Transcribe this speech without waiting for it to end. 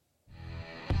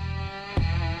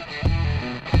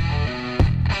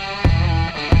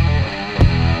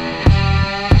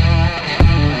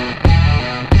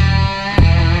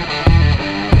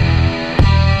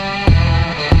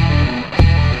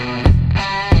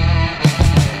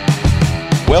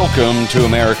Welcome to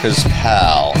America's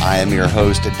Pal. I am your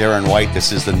host, Darren White.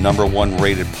 This is the #1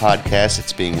 rated podcast.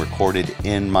 It's being recorded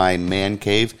in my man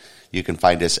cave. You can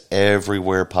find us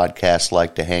everywhere podcasts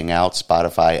like to hang out,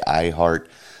 Spotify, iHeart.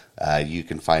 You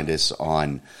can find us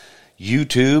on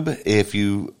YouTube. If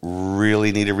you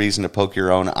really need a reason to poke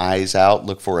your own eyes out,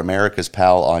 look for America's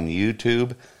Pal on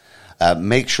YouTube.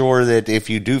 Make sure that if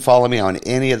you do follow me on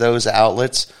any of those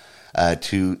outlets,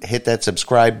 to hit that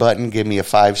subscribe button, give me a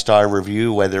 5-star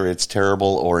review, whether it's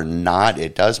terrible or not.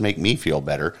 It does make me feel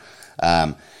better.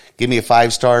 Give me a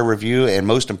 5-star review, and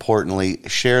most importantly,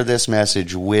 share this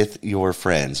message with your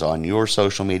friends on your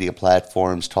social media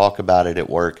platforms. Talk about it at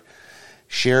work.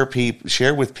 Share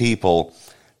with people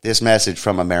this message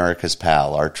from America's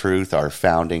Pal, our truth, our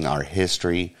founding, our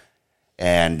history,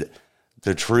 and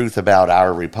the truth about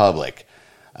our republic.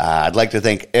 I'd like to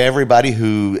thank everybody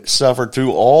who suffered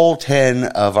through all 10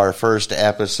 of our first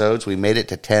episodes. We made it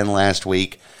to 10 last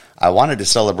week. I wanted to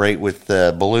celebrate with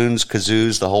the balloons,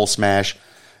 kazoos, the whole smash,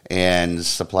 and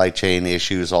supply chain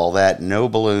issues, all that. No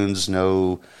balloons,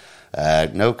 no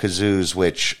kazoos,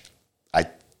 which I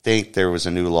think there was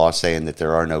a new law saying that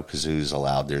there are no kazoos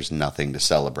allowed. There's nothing to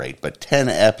celebrate. But 10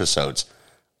 episodes,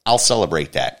 I'll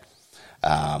celebrate that.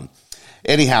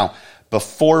 Anyhow,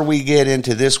 before we get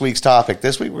into this week's topic,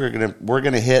 this week we're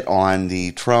gonna hit on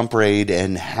the Trump raid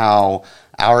and how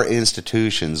our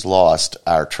institutions lost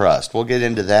our trust. We'll get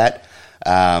into that.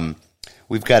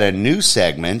 We've got a new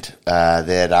segment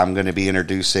that I'm going to be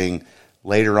introducing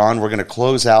later on. We're going to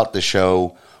close out the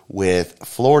show with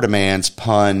Florida Man's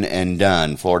Pun and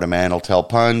Done. Florida Man will tell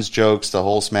puns, jokes, the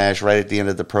whole smash right at the end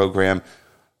of the program.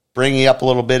 Bring you up a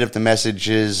little bit if the message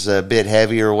is a bit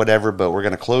heavy or whatever, but we're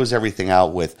going to close everything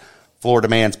out with Florida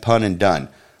Man's Pun and Done.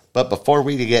 But before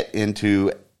we get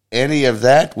into any of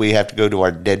that, we have to go to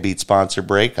our deadbeat sponsor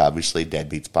break. Obviously,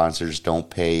 deadbeat sponsors don't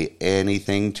pay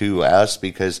anything to us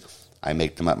because I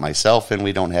make them up myself, and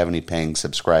we don't have any paying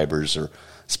subscribers or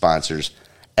sponsors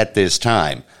at this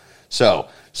time. So,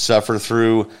 suffer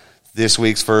through this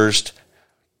week's first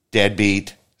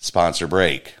deadbeat sponsor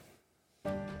break.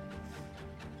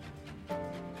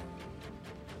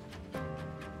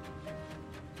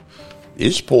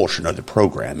 This portion of the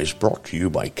program is brought to you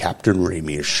by Captain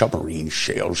Ramius Submarine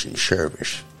Sales and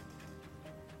Service.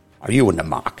 Are you in the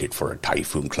market for a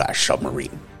Typhoon-class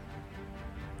submarine?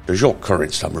 Does your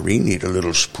current submarine need a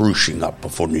little sprucing up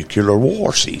before nuclear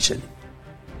war season?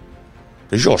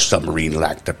 Does your submarine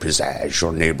lack the pizzazz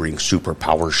your neighboring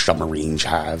superpower submarines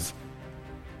have?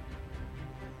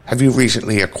 Have you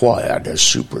recently acquired a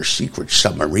super-secret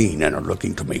submarine and are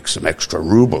looking to make some extra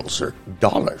rubles or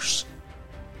dollars?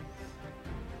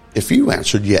 If you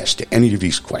answered yes to any of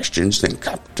these questions, then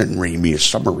Captain Ramius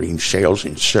Submarine Sales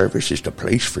and Service is the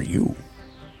place for you.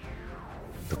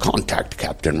 To contact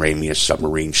Captain Ramius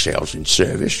Submarine Sales and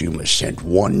Service, you must send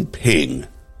one ping.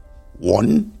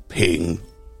 One ping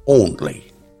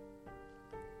only.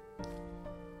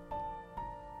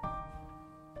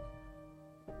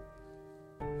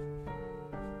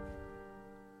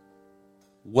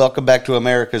 Welcome back to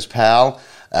America's Pal.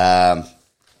 I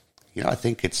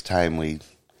think it's time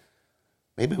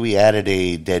maybe we added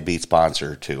a deadbeat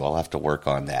sponsor or two. I'll have to work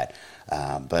on that.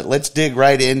 But let's dig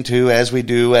right into, as we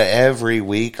do every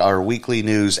week, our weekly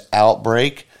news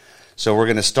outbreak. So we're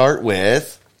going to start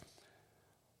with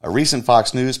a recent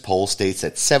Fox News poll states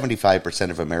that 75%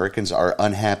 of Americans are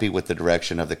unhappy with the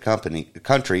direction of the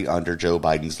country under Joe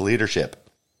Biden's leadership.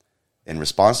 In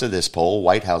response to this poll,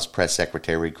 White House Press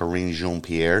Secretary Karine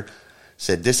Jean-Pierre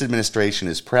said this administration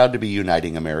is proud to be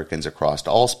uniting Americans across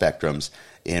all spectrums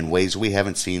in ways we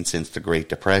haven't seen since the Great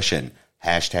Depression.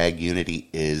 #Unity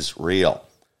is real.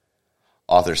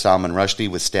 Author Salman Rushdie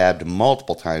was stabbed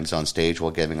multiple times on stage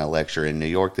while giving a lecture in New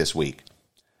York this week.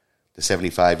 The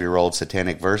 75-year-old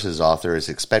Satanic Verses author is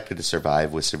expected to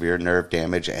survive with severe nerve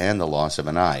damage and the loss of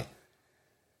an eye.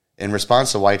 In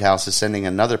response, the White House is sending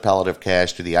another pallet of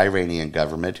cash to the Iranian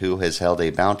government, who has held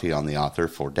a bounty on the author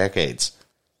for decades.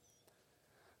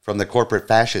 From the corporate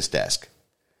fascist desk.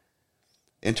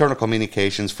 Internal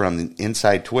communications from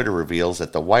inside Twitter reveals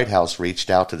that the White House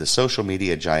reached out to the social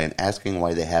media giant asking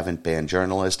why they haven't banned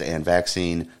journalist and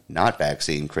not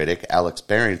vaccine critic Alex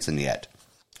Berenson yet.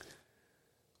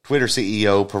 Twitter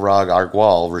CEO Parag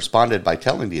Agrawal responded by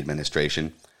telling the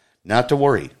administration, "Not to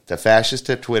worry, the fascists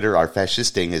at Twitter are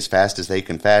fascisting as fast as they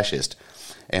can fascist,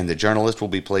 and the journalist will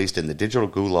be placed in the digital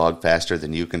gulag faster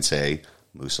than you can say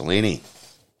Mussolini."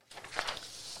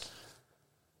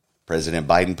 President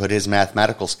Biden put his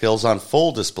mathematical skills on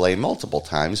full display multiple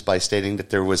times by stating that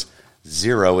there was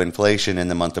zero inflation in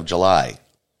the month of July.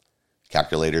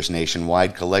 Calculators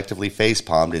nationwide collectively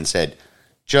facepalmed and said,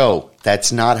 Joe,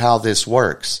 that's not how this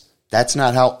works. That's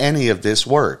not how any of this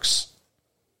works.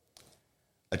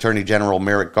 Attorney General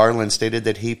Merrick Garland stated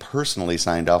that he personally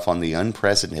signed off on the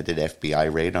unprecedented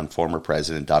FBI raid on former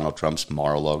President Donald Trump's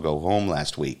Mar-a-Lago home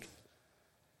last week.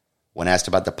 When asked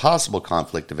about the possible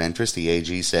conflict of interest, the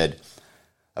AG said,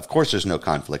 "Of course there's no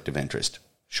conflict of interest.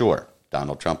 Sure,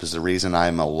 Donald Trump is the reason I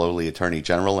am a lowly Attorney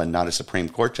General and not a Supreme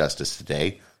Court Justice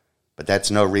today, but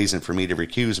that's no reason for me to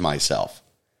recuse myself.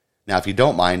 Now, if you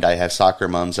don't mind, I have soccer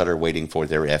moms that are waiting for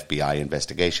their FBI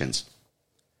investigations."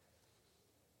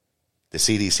 The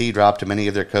CDC dropped many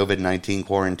of their COVID-19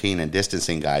 quarantine and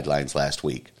distancing guidelines last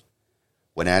week.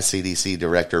 When asked, CDC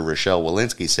Director Rochelle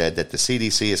Walensky said that the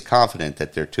CDC is confident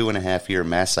that their 2.5-year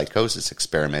mass psychosis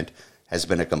experiment has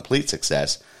been a complete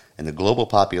success, and the global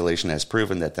population has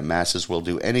proven that the masses will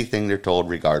do anything they're told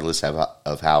regardless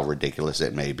of how ridiculous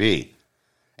it may be.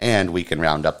 And we can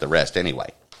round up the rest anyway.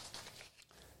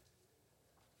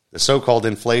 The so-called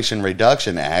Inflation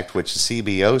Reduction Act, which the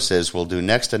CBO says will do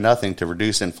next to nothing to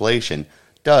reduce inflation,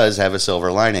 does have a silver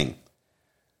lining.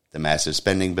 The massive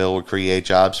spending bill will create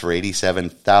jobs for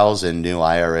 87,000 new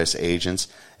IRS agents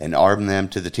and arm them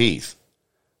to the teeth.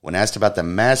 When asked about the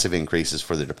massive increases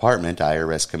for the department,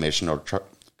 IRS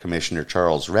Commissioner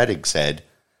Charles Rettig said,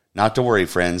 "Not to worry,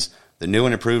 friends. The new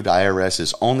and improved IRS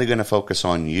is only going to focus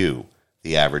on you,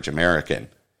 the average American.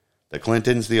 The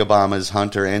Clintons, the Obamas,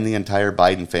 Hunter, and the entire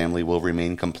Biden family will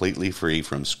remain completely free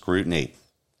from scrutiny."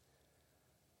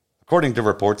 According to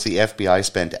reports, the FBI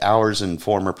spent hours in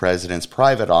former president's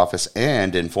private office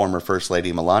and in former First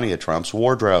Lady Melania Trump's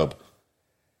wardrobe.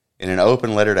 In an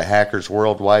open letter to hackers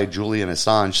worldwide, Julian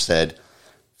Assange said,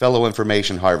 "Fellow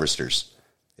information harvesters,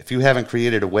 if you haven't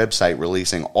created a website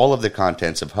releasing all of the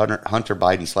contents of Hunter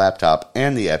Biden's laptop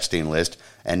and the Epstein list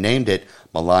and named it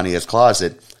Melania's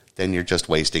Closet, then you're just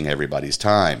wasting everybody's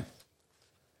time."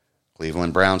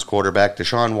 Cleveland Browns quarterback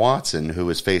Deshaun Watson, who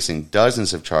is facing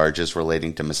dozens of charges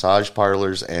relating to massage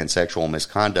parlors and sexual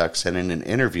misconduct, said in an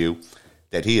interview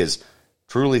that he is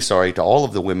truly sorry to all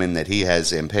of the women that he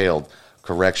has impacted.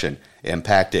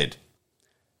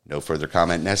 No further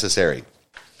comment necessary.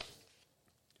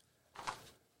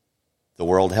 The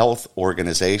World Health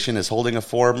Organization is holding a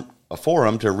forum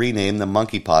to rename the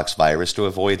monkeypox virus to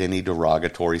avoid any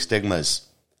derogatory stigmas.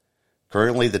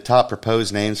 Currently, the top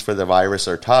proposed names for the virus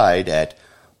are tied at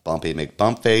Bumpy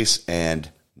McBumpface and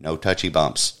No Touchy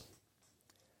Bumps.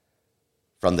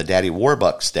 From the Daddy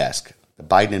Warbucks desk, the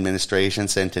Biden administration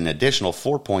sent an additional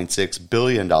 $4.6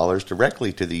 billion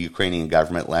directly to the Ukrainian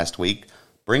government last week,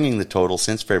 bringing the total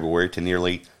since February to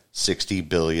nearly $60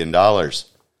 billion.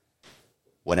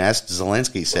 When asked,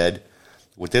 Zelensky said,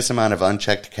 "With this amount of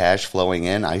unchecked cash flowing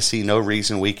in, I see no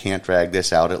reason we can't drag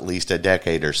this out at least a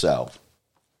decade or so."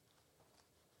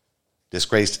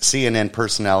 Disgraced CNN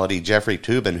personality Jeffrey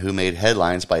Toobin, who made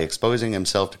headlines by exposing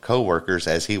himself to coworkers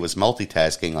as he was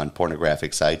multitasking on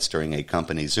pornographic sites during a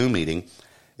company Zoom meeting,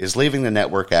 is leaving the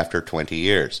network after 20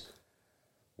 years.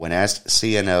 When asked,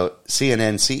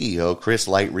 CNN CEO Chris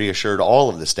Light reassured all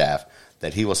of the staff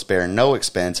that he will spare no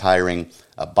expense hiring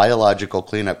a biological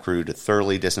cleanup crew to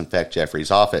thoroughly disinfect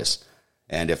Jeffrey's office.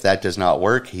 And if that does not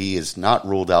work, he is not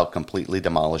ruled out completely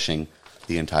demolishing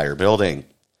the entire building.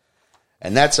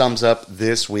 And that sums up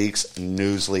this week's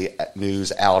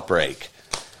news outbreak.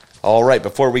 All right,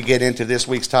 before we get into this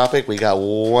week's topic, we got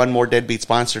one more deadbeat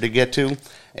sponsor to get to,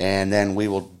 and then we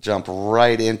will jump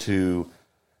right into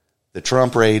the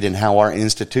Trump raid and how our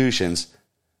institutions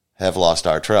have lost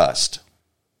our trust.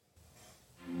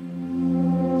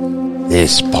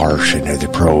 This portion of the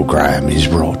program is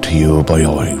brought to you by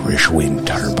Irish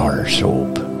Winter Bar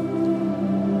Soap.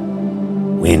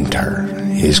 Winter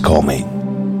is coming.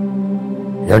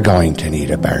 You're going to need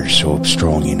a bar soap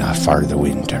strong enough for the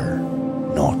winter,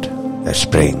 not the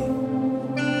spring.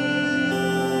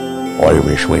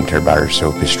 Irish Winter Bar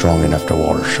Soap is strong enough to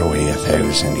wash away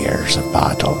 1,000 years of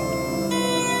battle.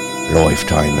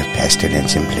 Lifetime of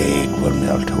pestilence and plague will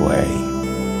melt away.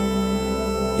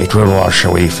 It will wash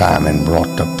away famine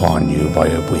brought upon you by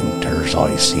a winter's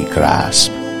icy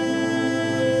grasp.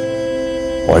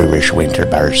 Irish Winter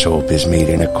Bar Soap is made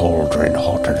in a cauldron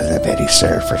hotter than the very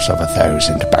surface of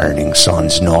 1,000 burning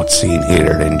suns not seen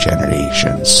here in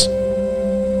generations.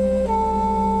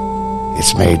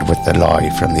 It's made with the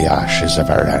life from the ashes of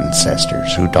our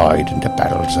ancestors who died in the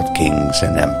battles of kings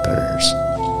and emperors.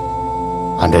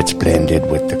 And it's blended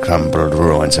with the crumbled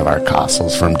ruins of our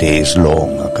castles from days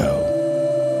long ago.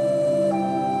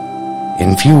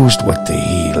 Infused with the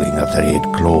healing of the red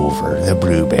clover, the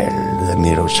bluebell, the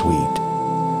meadowsweet,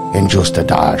 and just a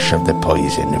dash of the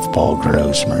poison of bog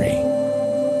rosemary.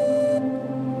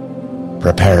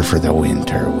 Prepare for the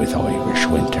winter with Irish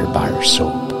Winter Bar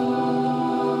Soap.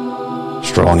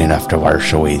 Strong enough to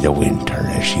wash away the winter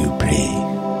as you pray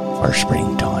for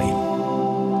springtime.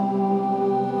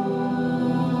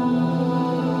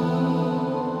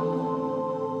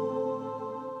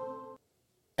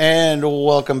 And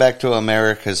welcome back to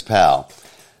America's Pal.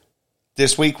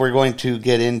 This week we're going to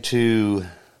get into,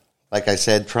 like I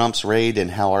said, Trump's raid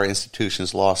and how our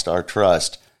institutions lost our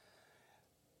trust.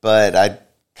 But I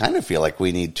kind of feel like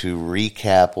we need to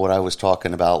recap what I was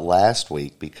talking about last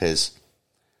week because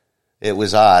it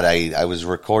was odd. I was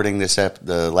recording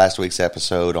the last week's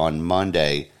episode on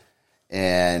Monday,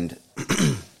 and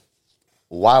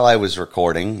while I was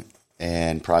recording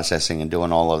and processing and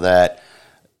doing all of that,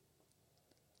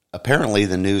 apparently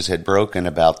the news had broken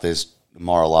about this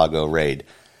Mar-a-Lago raid.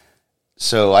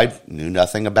 So I knew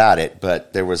nothing about it,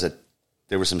 but there was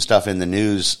some stuff in the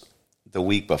news the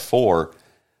week before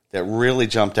that really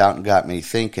jumped out and got me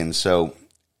thinking. So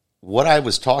what I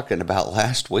was talking about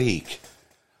last week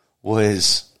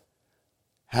was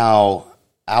how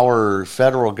our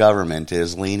federal government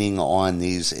is leaning on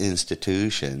these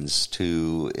institutions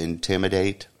to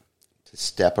intimidate, to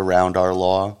step around our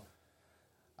law.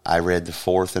 I read the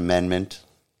Fourth Amendment,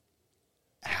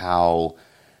 how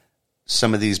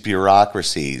some of these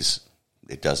bureaucracies,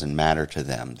 it doesn't matter to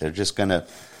them. They're going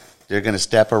to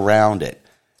step around it.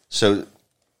 So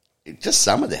just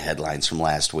some of the headlines from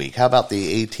last week. How about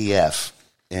the ATF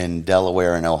in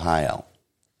Delaware and Ohio?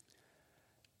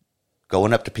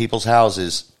 Going up to people's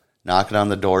houses, knocking on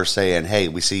the door saying, hey,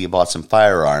 we see you bought some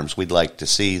firearms. We'd like to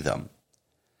see them.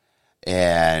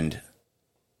 And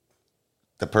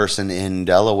the person in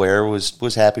Delaware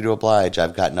was happy to oblige.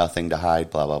 I've got nothing to hide,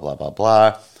 blah, blah, blah, blah,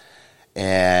 blah.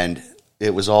 And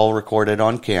it was all recorded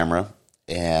on camera.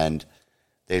 And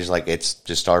they're just like, it's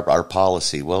just our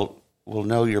policy. Well,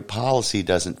 no, your policy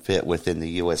doesn't fit within the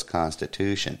U.S.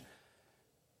 Constitution.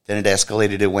 Then it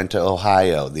escalated. It went to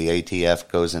Ohio. The ATF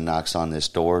goes and knocks on this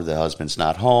door. The husband's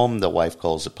not home. The wife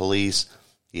calls the police.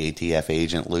 The ATF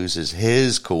agent loses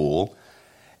his cool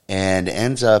and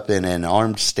ends up in an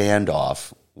armed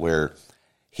standoff where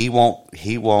he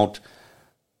won't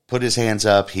put his hands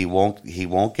up. He won't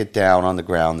get down on the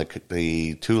ground.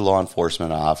 The two law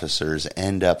enforcement officers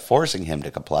end up forcing him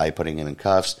to comply, putting him in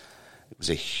cuffs. It was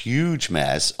a huge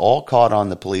mess, all caught on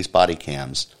the police body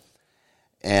cams.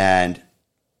 And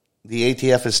the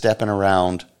ATF is stepping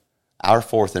around our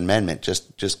Fourth Amendment,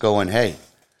 just going, hey,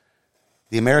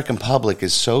 the American public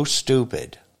is so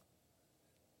stupid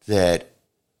that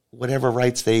whatever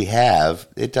rights they have,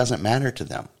 it doesn't matter to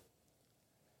them.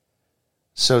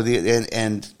 So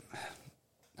and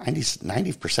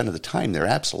 90% of the time, they're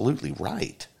absolutely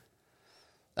right.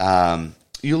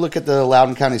 You look at the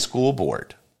Loudoun County School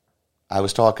Board. I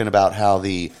was talking about how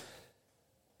the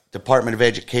Department of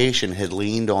Education had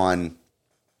leaned on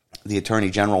the Attorney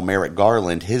General Merrick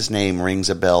Garland. His name rings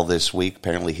a bell this week.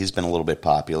 Apparently, he's been a little bit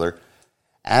popular.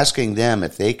 Asking them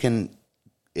if they can,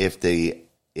 if the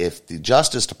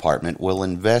Justice Department will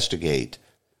investigate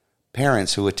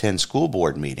parents who attend school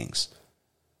board meetings,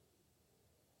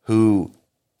 who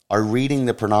are reading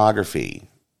the pornography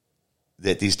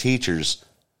that these teachers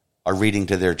are reading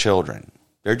to their children.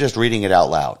 They're just reading it out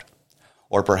loud.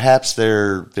 Or perhaps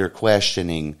they're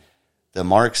questioning the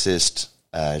Marxist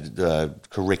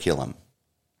curriculum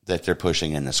that they're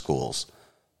pushing in the schools.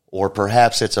 Or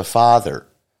perhaps it's a father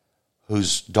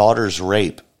whose daughter's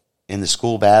rape in the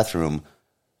school bathroom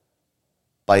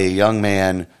by a young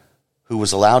man who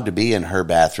was allowed to be in her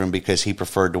bathroom because he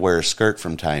preferred to wear a skirt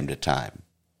from time to time.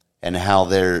 And how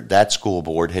that school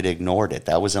board had ignored it.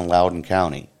 That was in Loudoun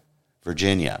County,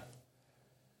 Virginia.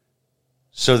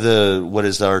 So what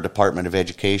does our Department of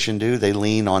Education do? They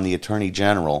lean on the Attorney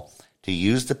General to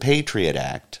use the Patriot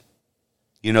Act.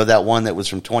 You know, that one that was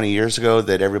from 20 years ago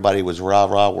that everybody was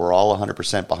rah-rah, we're all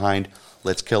 100% behind,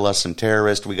 let's kill us some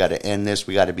terrorists, we got to end this,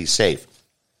 we got to be safe.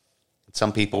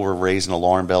 Some people were raising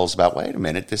alarm bells about, wait a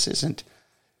minute, this isn't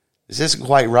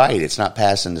quite right. It's not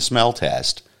passing the smell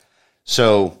test.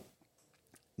 So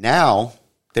now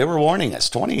they were warning us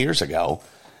 20 years ago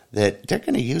that they're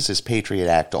going to use this Patriot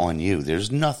Act on you. There's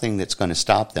nothing that's going to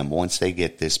stop them once they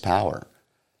get this power.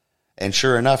 And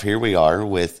sure enough, here we are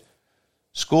with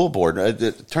school board. The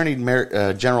Attorney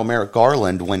General Merrick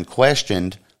Garland, when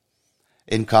questioned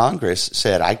in Congress,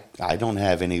 said, I don't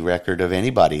have any record of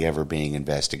anybody ever being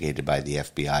investigated by the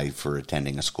FBI for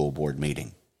attending a school board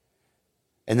meeting.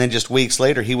 And then just weeks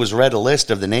later, he was read a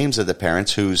list of the names of the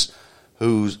parents who's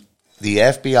the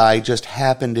FBI just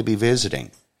happened to be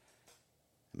visiting.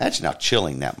 Imagine how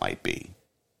chilling that might be.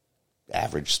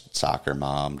 Average soccer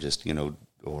mom, just,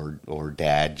 or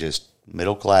dad, just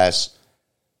middle class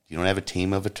You don't have a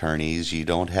team of attorneys. You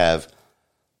don't have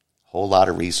a whole lot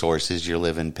of resources. You're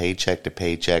living paycheck to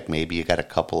paycheck. Maybe you got a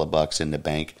couple of bucks in the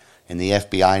bank, and the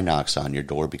FBI knocks on your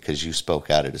door because you spoke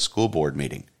out at a school board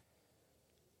meeting.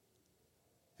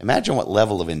 Imagine what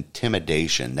level of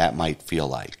intimidation that might feel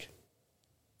like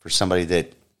for somebody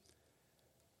that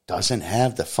doesn't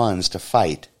have the funds to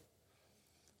fight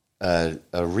a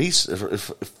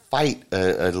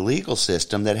legal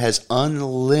system that has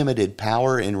unlimited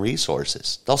power and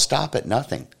resources. They'll stop at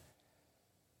nothing.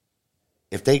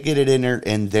 If they get it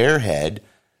in their head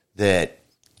that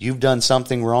you've done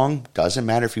something wrong, doesn't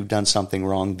matter if you've done something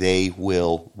wrong, they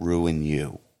will ruin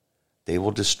you. They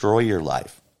will destroy your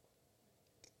life.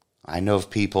 I know of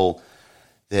people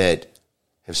that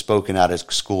have spoken out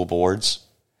at school boards,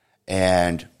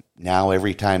 and now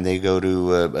every time they go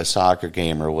to a soccer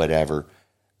game or whatever,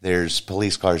 there's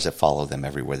police cars that follow them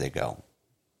everywhere they go.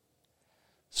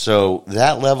 So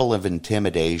that level of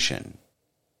intimidation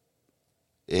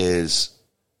is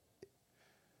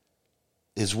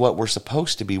what we're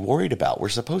supposed to be worried about. We're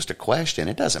supposed to question.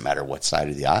 It doesn't matter what side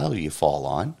of the aisle you fall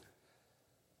on.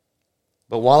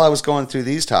 But while I was going through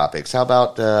these topics, how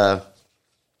about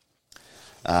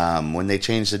when they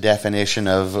changed the definition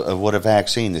of what a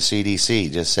vaccine? The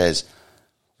CDC just says,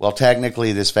 well,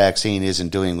 technically this vaccine isn't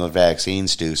doing what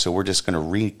vaccines do, so we're just going to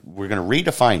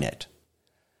redefine it,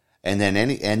 and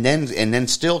then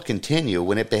still continue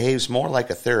when it behaves more like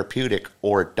a therapeutic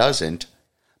or it doesn't,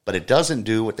 but it doesn't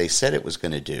do what they said it was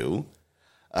going to do.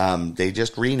 They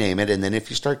just rename it, and then if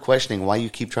you start questioning why you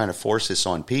keep trying to force this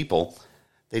on people,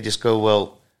 they just go,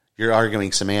 well, you're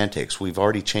arguing semantics. We've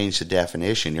already changed the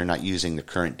definition. You're not using the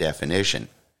current definition.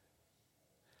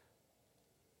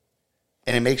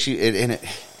 And it makes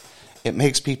it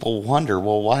makes people wonder,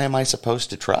 well, why am I supposed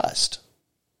to trust?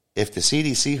 If the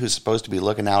CDC, who's supposed to be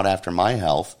looking out after my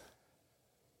health,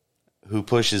 who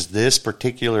pushes this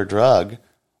particular drug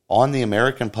on the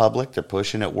American public, they're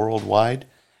pushing it worldwide,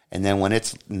 and then when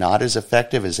it's not as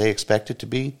effective as they expect it to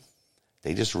be,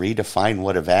 they just redefine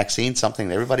what a vaccine, something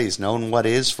that everybody's known what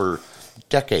is for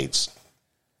decades,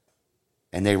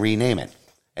 and they rename it.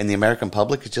 And the American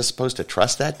public is just supposed to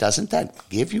trust that? Doesn't that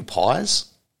give you pause?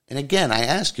 And again, I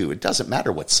ask you, it doesn't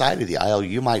matter what side of the aisle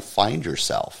you might find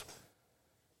yourself.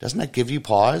 Doesn't that give you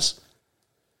pause?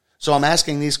 So I'm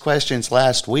asking these questions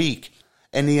last week,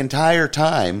 and the entire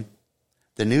time,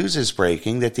 the news is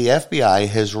breaking that the FBI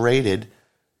has raided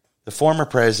the former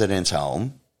president's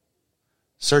home,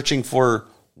 searching for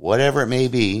whatever it may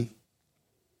be.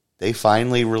 They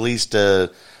finally released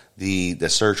the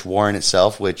search warrant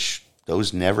itself, which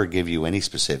those never give you any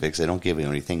specifics. They don't give you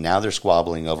anything. Now they're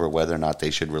squabbling over whether or not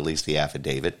they should release the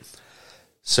affidavit.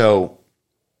 So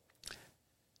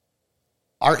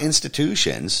our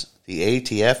institutions, the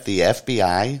ATF, the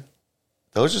FBI,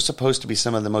 those are supposed to be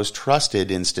some of the most trusted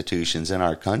institutions in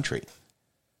our country.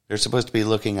 They're supposed to be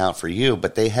looking out for you,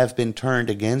 but they have been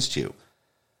turned against you.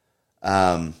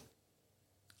 Look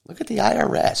at the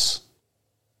IRS,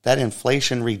 that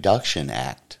Inflation Reduction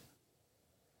Act.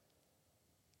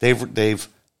 They've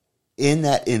in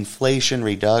that Inflation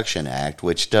Reduction Act,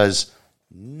 which does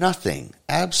nothing,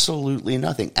 absolutely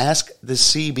nothing. Ask the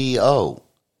CBO,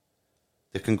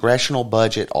 the Congressional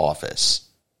Budget Office.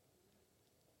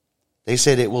 They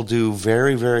said it will do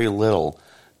very, very little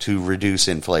to reduce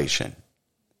inflation.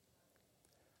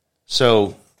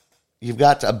 So you've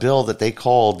got a bill that they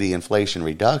called the Inflation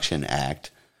Reduction Act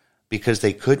because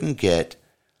they couldn't get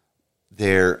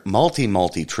their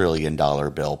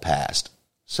multi-trillion-dollar bill passed.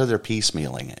 So they're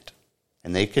piecemealing it.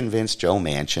 And they convinced Joe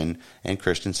Manchin and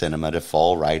Kyrsten Sinema to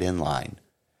fall right in line.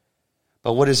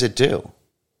 But what does it do?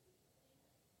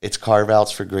 It's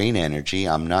carve-outs for green energy.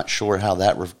 I'm not sure how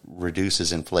that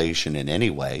reduces inflation in any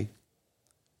way.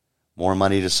 More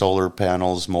money to solar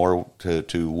panels, more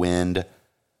to wind.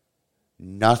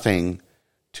 Nothing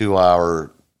to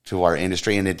our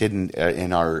industry, and it didn't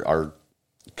in our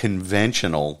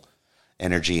conventional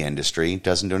energy industry.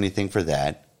 Doesn't do anything for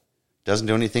that. Doesn't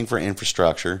do anything for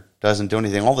infrastructure. Doesn't do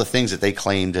anything. All the things that they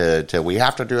claim to we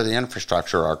have to do the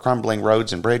infrastructure, our crumbling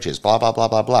roads and bridges, blah, blah, blah,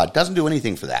 blah, blah. It doesn't do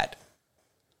anything for that.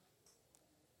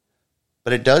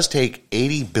 But it does take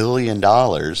 $80 billion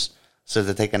so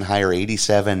that they can hire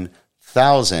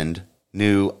 87,000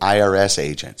 new IRS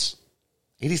agents.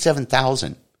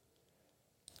 87,000.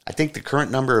 I think the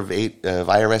current number of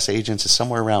IRS agents is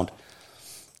somewhere around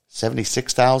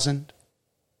 76,000.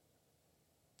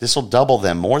 This will double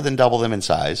them, more than double them in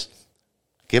size.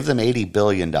 Give them $80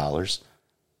 billion.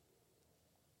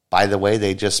 By the way,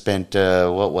 they just spent,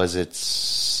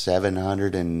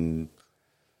 700 and...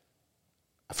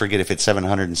 I forget if it's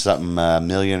 700 and something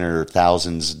million or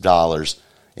thousands of dollars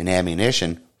in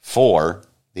ammunition for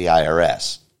the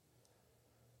IRS.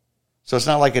 So it's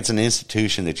not like it's an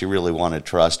institution that you really want to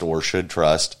trust or should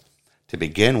trust to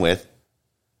begin with.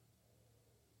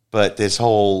 But this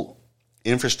whole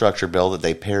infrastructure bill that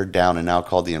they pared down and now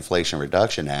called the Inflation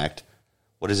Reduction Act,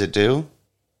 what does it do?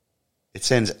 It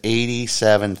sends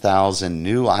 87,000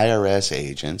 new IRS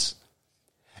agents.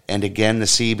 And again, the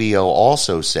CBO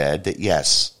also said that,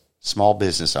 yes, small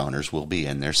business owners will be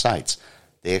in their sights.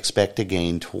 They expect to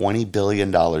gain $20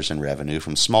 billion in revenue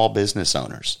from small business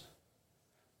owners.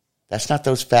 That's not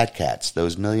those fat cats,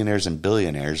 those millionaires and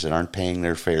billionaires that aren't paying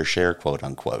their fair share, quote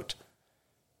unquote.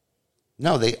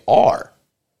 No, they are.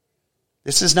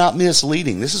 This is not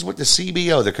misleading. This is what the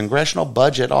CBO, the Congressional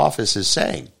Budget Office, is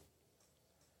saying.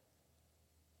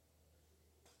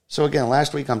 So again,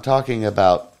 last week I'm talking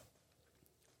about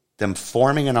them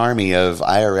forming an army of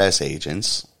IRS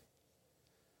agents.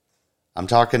 I'm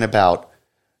talking about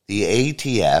the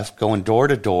ATF going door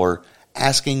to door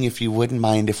asking if you wouldn't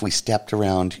mind if we stepped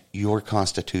around your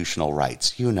constitutional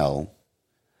rights,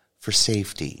 for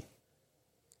safety.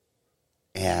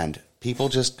 And people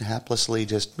just haplessly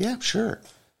yeah, sure.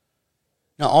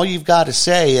 Now, all you've got to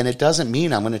say, and it doesn't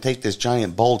mean I'm going to take this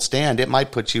giant bold stand. It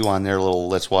might put you on their little,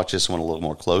 let's watch this one a little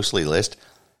more closely list.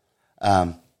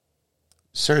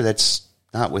 Sir, that's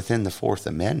not within the Fourth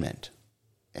Amendment.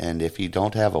 And if you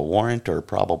don't have a warrant or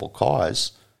probable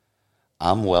cause,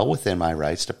 I'm well within my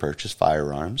rights to purchase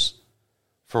firearms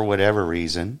for whatever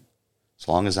reason. As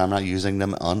long as I'm not using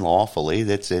them unlawfully,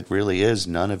 it really is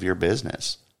none of your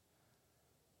business.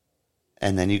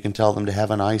 And then you can tell them to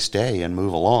have a nice day and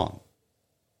move along.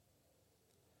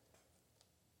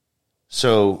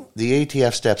 So the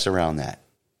ATF steps around that.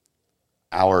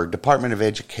 Our Department of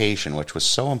Education, which was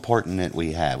so important that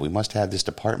we must have this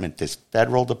department, this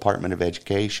federal Department of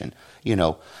Education,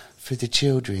 for the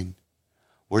children.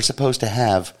 We're supposed to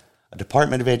have a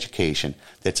Department of Education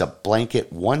that's a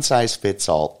blanket,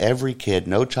 one-size-fits-all, every kid,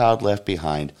 no child left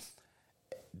behind.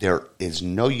 There is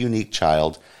no unique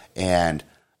child, and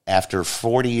after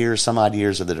 40 years, some odd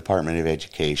years of the Department of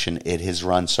Education, it has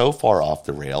run so far off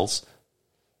the rails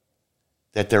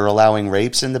that they're allowing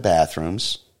rapes in the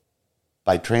bathrooms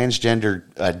by transgender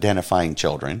identifying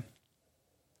children.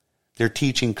 They're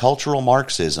teaching cultural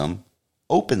Marxism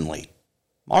openly.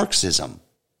 Marxism.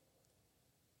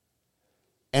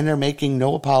 And they're making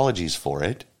no apologies for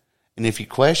it. And if you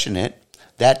question it,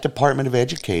 that Department of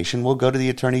Education will go to the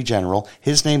Attorney General.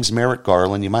 His name's Merrick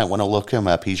Garland. You might want to look him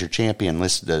up. He's your champion.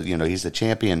 He's the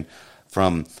champion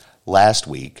from last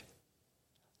week.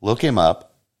 Look him up.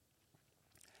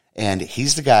 And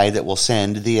he's the guy that will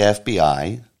send the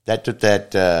FBI,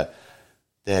 the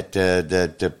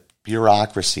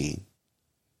bureaucracy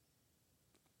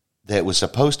that was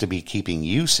supposed to be keeping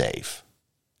you safe.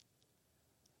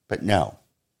 But no.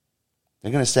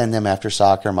 They're going to send them after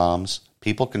soccer moms,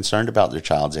 people concerned about their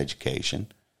child's education.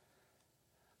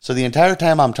 So the entire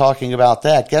time I'm talking about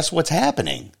that, guess what's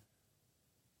happening?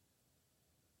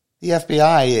 The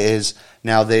FBI is,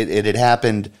 now it had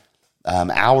happened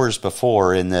hours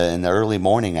before in the early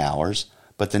morning hours,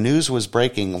 but the news was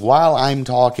breaking while I'm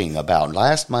talking about,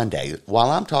 last Monday,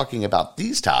 while I'm talking about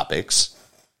these topics,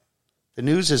 the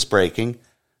news is breaking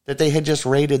that they had just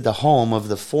raided the home of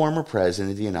the former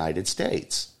president of the United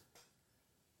States.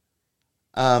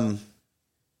 Doesn't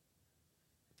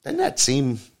that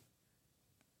seem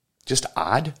just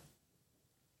odd?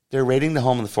 They're raiding the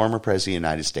home of the former president of the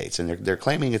United States, and they're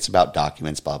claiming it's about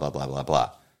documents, blah, blah, blah, blah,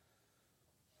 blah.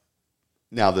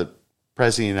 Now, the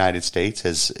president of the United States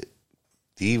has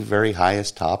the very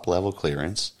highest top-level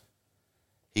clearance.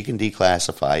 He can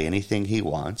declassify anything he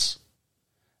wants,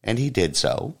 and he did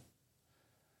so.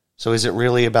 So is it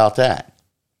really about that?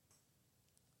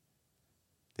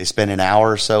 They spend an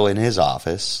hour or so in his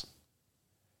office.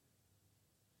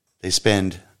 They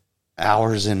spend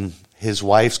hours in his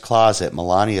wife's closet,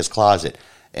 Melania's closet.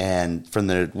 And from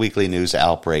the Weekly News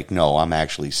Outbreak, no, I'm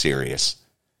actually serious.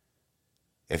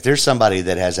 If there's somebody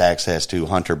that has access to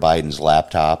Hunter Biden's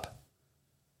laptop,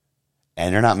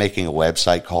 and they're not making a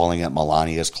website calling it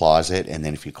Melania's closet, and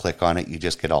then if you click on it, you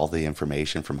just get all the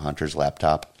information from Hunter's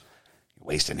laptop, you're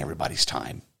wasting everybody's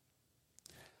time.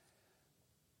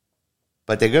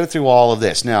 But they go through all of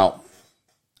this. Now,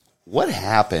 what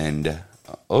happened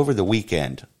over the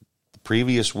weekend, the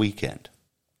previous weekend?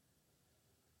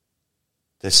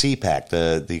 The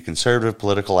CPAC, the Conservative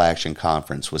Political Action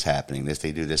Conference, was happening.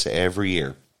 They do this every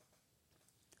year.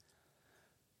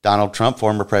 Donald Trump,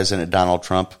 former President Donald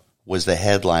Trump, was the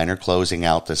headliner closing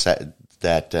out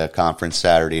that conference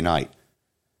Saturday night.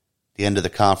 At the end of the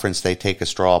conference, they take a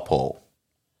straw poll.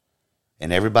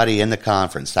 and everybody in the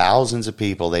conference, thousands of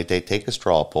people, they take a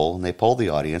straw poll and they poll the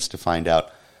audience to find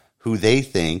out who they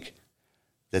think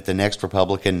that the next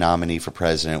Republican nominee for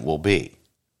president will be.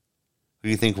 Who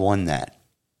do you think won that?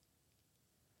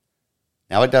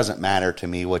 Now, it doesn't matter to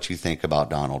me what you think about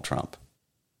Donald Trump.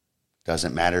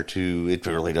 It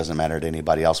really doesn't matter to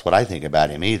anybody else what I think about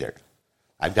him either.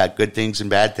 I've got good things and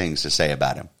bad things to say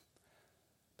about him.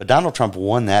 But Donald Trump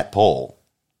won that poll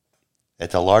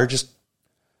at the largest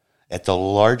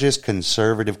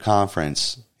conservative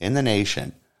conference in the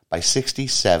nation by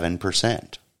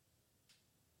 67%.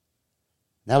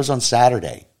 That was on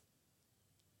Saturday.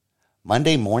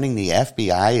 Monday morning, the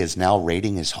FBI is now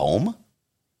raiding his home?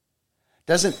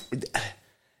 Doesn't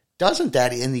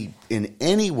that in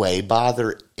any way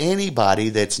bother anybody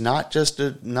that's not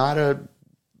a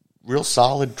real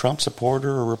solid Trump supporter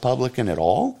or Republican at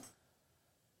all?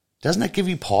 Doesn't that give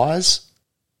you pause?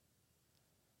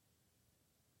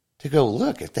 To go,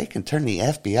 look, if they can turn the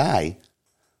FBI,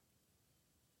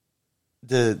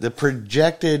 the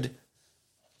projected,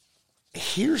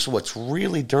 here's what's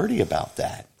really dirty about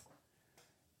that,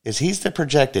 is he's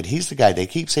the guy, they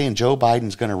keep saying Joe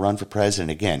Biden's going to run for president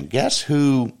again. Guess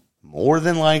who, more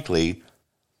than likely,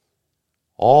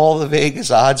 all the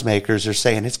Vegas odds makers are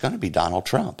saying it's going to be Donald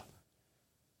Trump.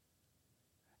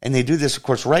 And they do this, of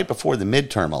course, right before the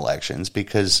midterm elections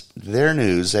because their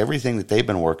news, everything that they've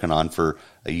been working on for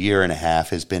a year and a half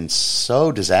has been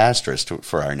so disastrous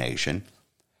for our nation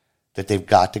that they've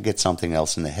got to get something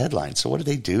else in the headlines. So what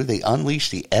do? They unleash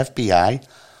the FBI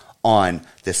on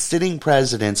the sitting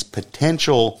president's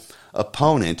potential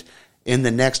opponent in the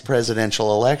next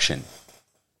presidential election.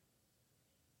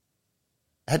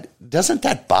 Doesn't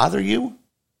that bother you?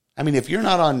 I mean, if you're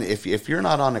not on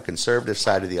the conservative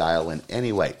side of the aisle in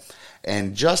any way,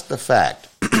 and just the fact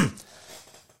that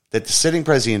the sitting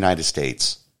president of the United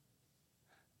States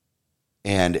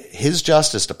and his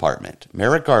Justice Department,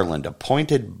 Merrick Garland,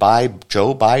 appointed by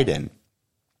Joe Biden,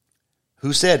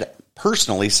 who said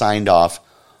personally signed off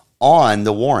on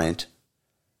the warrant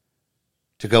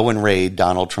to go and raid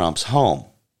Donald Trump's home,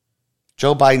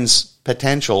 Joe Biden's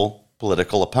potential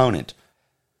political opponent.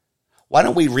 Why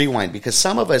don't we rewind? Because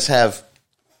some of us have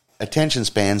attention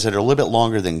spans that are a little bit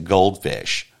longer than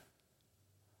goldfish.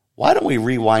 Why don't we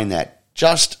rewind that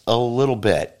just a little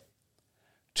bit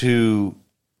to,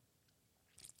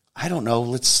 I don't know,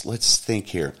 let's think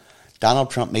here.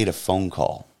 Donald Trump made a phone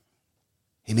call.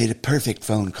 He made a perfect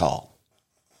phone call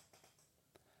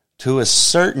to a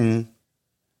certain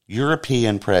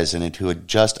European president who had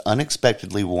just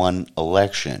unexpectedly won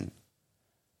election.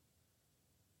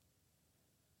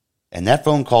 And that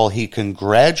phone call, he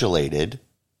congratulated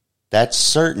that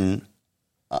certain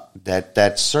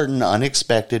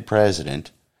unexpected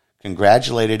president,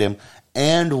 congratulated him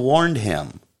and warned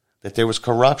him that there was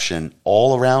corruption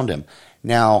all around him.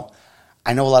 Now,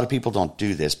 I know a lot of people don't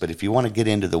do this, but if you want to get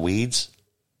into the weeds,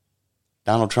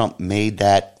 Donald Trump made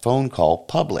that phone call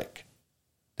public.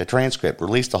 The transcript,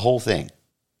 released the whole thing.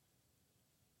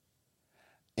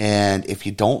 And if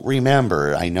you don't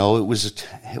remember, I know it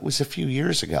was a few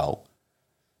years ago,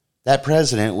 that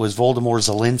president was Volodymyr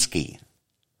Zelensky,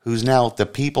 who's now the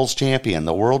people's champion,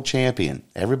 the world champion.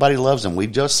 Everybody loves him. We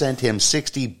just sent him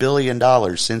 $60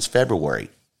 billion since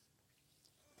February.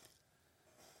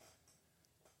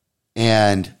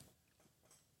 And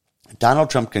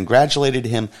Donald Trump congratulated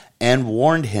him and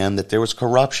warned him that there was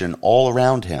corruption all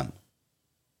around him.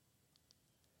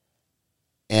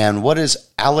 And what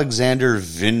does Alexander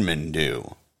Vindman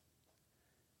do?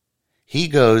 He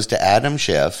goes to Adam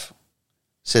Schiff,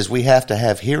 says we have to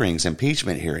have hearings,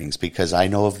 impeachment hearings, because I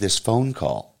know of this phone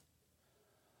call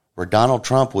where Donald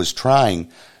Trump was trying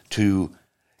to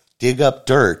dig up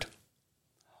dirt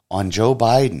on Joe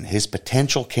Biden, his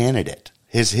potential candidate,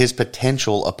 his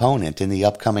potential opponent in the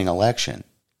upcoming election.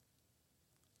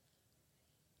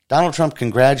 Donald Trump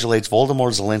congratulates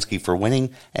Volodymyr Zelensky for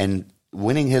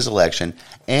winning his election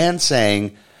and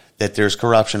saying that there's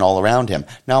corruption all around him.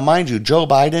 Now, mind you, Joe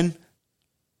Biden,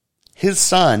 his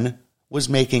son was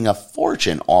making a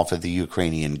fortune off of the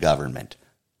Ukrainian government.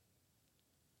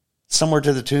 Somewhere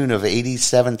to the tune of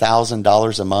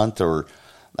 $87,000 a month or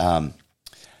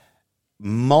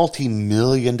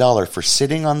multi-million-dollar for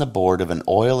sitting on the board of an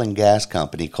oil and gas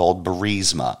company called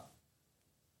Burisma.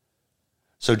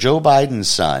 So Joe Biden's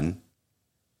son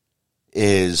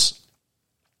is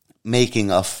making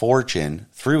a fortune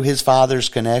through his father's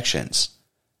connections.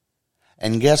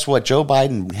 And guess what Joe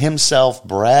Biden himself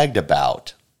bragged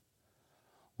about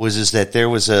was that there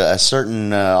was a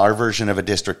certain, our version of a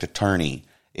district attorney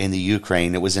in the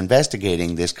Ukraine that was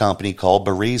investigating this company called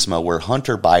Burisma, where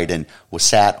Hunter Biden was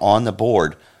sat on the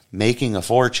board making a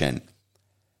fortune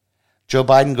Joe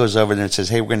Biden goes over there and says,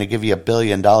 hey, we're going to give you $1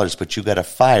 billion, but you got to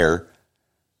fire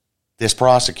this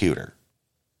prosecutor.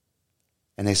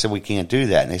 And they said, we can't do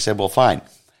that. And they said, well, fine.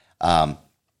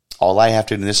 All I have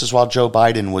to do, and this is while Joe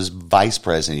Biden was vice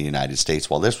president of the United States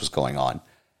while this was going on.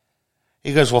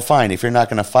 He goes, well, fine. If you're not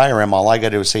going to fire him, all I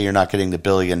got to do is say you're not getting the $1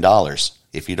 billion.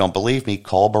 If you don't believe me,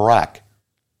 call Barack.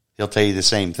 He'll tell you the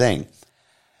same thing.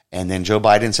 And then Joe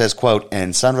Biden says, quote,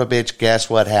 and son of a bitch, guess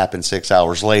what happened 6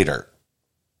 hours later?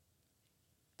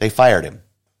 They fired him.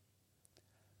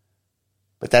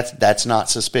 But that's not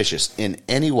suspicious in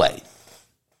any way.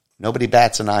 Nobody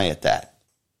bats an eye at that.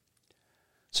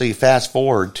 So you fast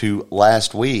forward to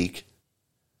last week,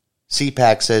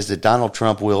 CPAC says that Donald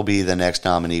Trump will be the next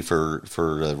nominee for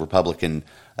the Republican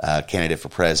candidate for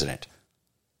president.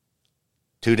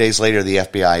 2 days later, the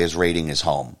FBI is raiding his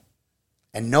home.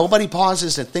 And nobody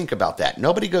pauses to think about that.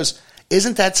 Nobody goes,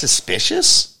 isn't that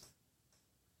suspicious?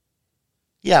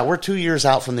 Yeah, we're 2 years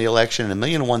out from the election, and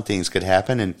 1,000,001 things could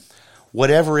happen, and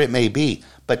whatever it may be.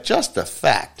 But just the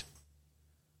fact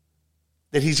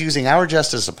that he's using our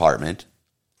Justice Department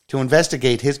to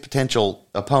investigate his potential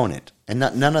opponent, and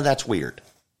none of that's weird.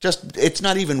 Just, it's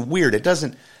not even weird.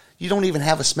 You don't even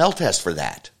have a smell test for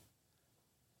that.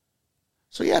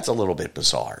 So yeah, it's a little bit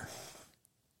bizarre.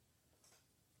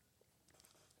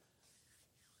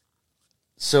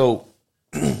 So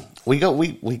we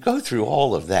go through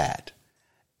all of that,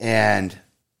 and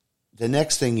the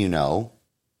next thing you know,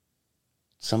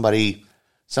 somebody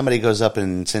goes up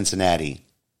in Cincinnati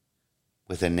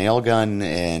with a nail gun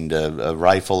and a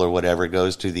rifle or whatever,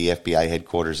 goes to the FBI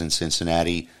headquarters in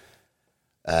Cincinnati,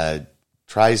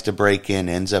 tries to break in,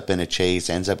 ends up in a chase,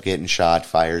 ends up getting shot,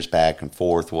 fires back and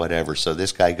forth, whatever. So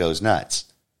this guy goes nuts.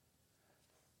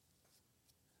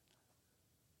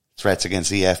 Threats against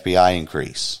the FBI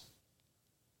increase.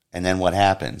 And then what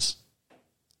happens?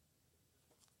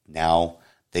 Now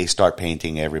they start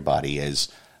painting everybody as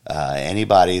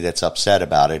anybody that's upset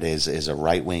about it is a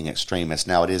right-wing extremist.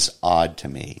 Now, it is odd to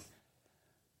me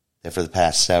that for the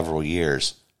past several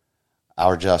years,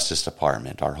 our Justice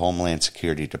Department, our Homeland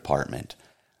Security Department,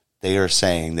 they are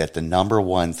saying that the number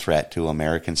one threat to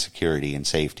American security and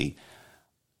safety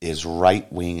is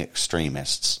right-wing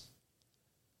extremists.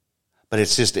 But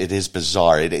it is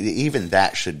bizarre. Even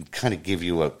that should kind of give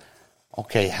you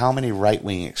okay, how many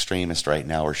right-wing extremists right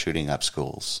now are shooting up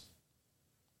schools?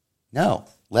 No.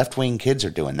 Left-wing kids are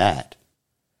doing that.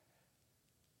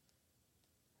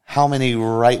 How many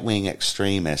right-wing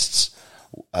extremists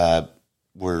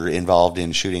were involved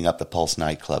in shooting up the Pulse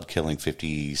nightclub, killing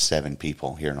 57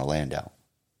 people here in Orlando?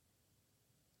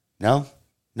 No?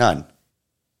 None.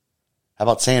 How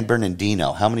about San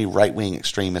Bernardino? How many right-wing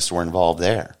extremists were involved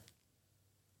there?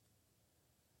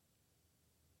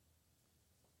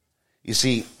 You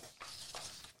see,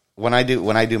 when I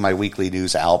do my weekly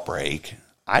news outbreak,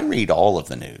 I read all of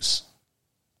the news.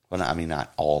 Well, I mean,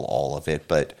 not all of it,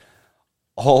 but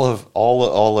all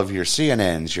of your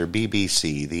CNNs, your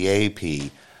BBC, the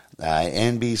AP,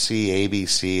 NBC,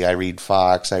 ABC. I read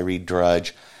Fox, I read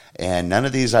Drudge, and none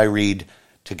of these I read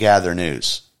to gather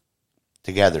news,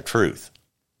 to gather truth.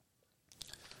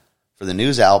 For the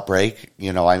news outbreak,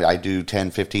 I do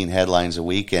 10, 15 headlines a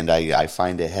week, and I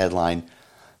find a headline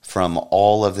from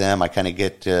all of them. I kind of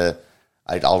get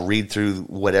I'll read through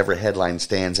whatever headline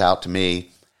stands out to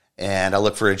me, and I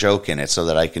look for a joke in it so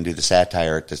that I can do the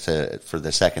satire for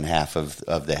the second half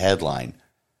of the headline.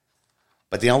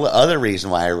 But the only other reason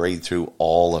why I read through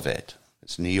all of it,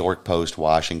 it's New York Post,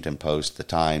 Washington Post, the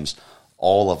Times,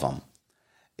 all of them,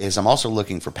 is I'm also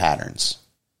looking for patterns.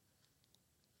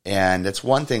 And that's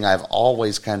one thing I've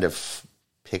always kind of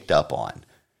picked up on,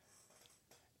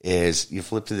 is you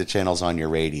flip to the channels on your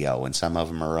radio, and some of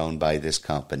them are owned by this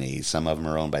company, some of them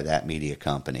are owned by that media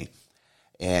company.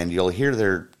 And you'll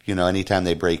hear anytime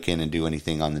they break in and do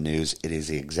anything on the news, it is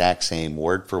the exact same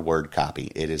word-for-word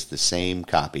copy. It is the same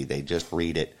copy. They just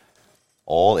read it.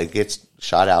 It gets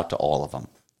shot out to all of them.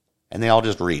 And they all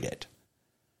just read it.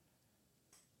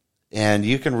 And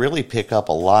you can really pick up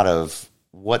a lot of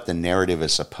what the narrative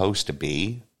is supposed to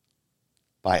be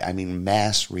by,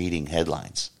 mass reading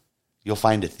headlines. You'll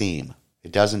find a theme.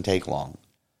 It doesn't take long.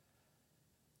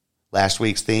 Last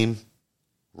week's theme,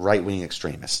 right-wing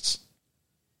extremists.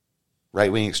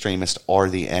 Right-wing extremists are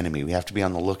the enemy. We have to be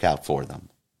on the lookout for them.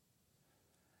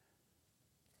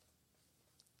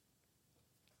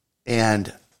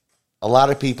 And a lot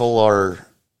of people are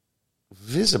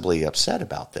visibly upset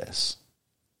about this.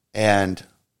 And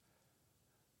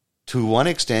to one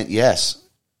extent, yes,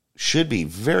 should be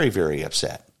very, very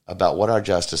upset about what our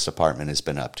Justice Department has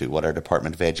been up to, what our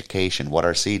Department of Education, what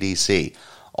our CDC,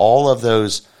 all of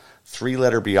those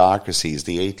three-letter bureaucracies,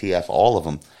 the ATF, all of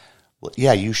them, well,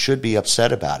 yeah, you should be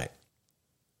upset about it.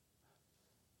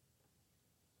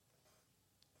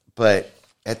 But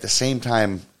at the same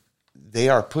time, they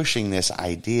are pushing this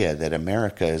idea that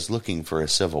America is looking for a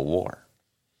civil war.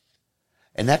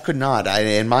 And that could not,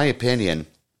 in my opinion,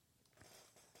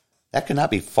 that could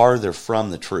not be farther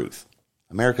from the truth.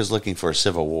 America's looking for a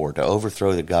civil war to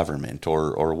overthrow the government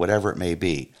or whatever it may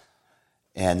be.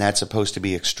 And that's supposed to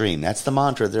be extreme. That's the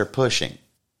mantra they're pushing.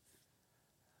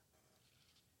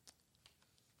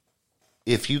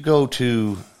 If you go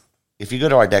to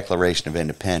our Declaration of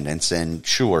Independence, and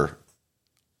sure,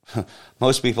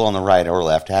 most people on the right or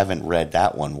left haven't read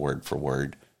that one word for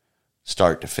word,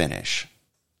 start to finish.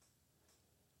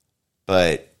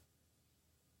 But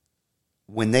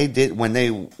when they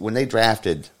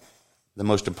drafted the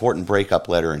most important breakup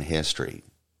letter in history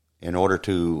in order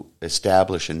to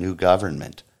establish a new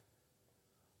government,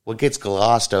 what gets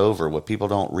glossed over, what people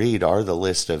don't read, are the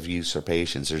list of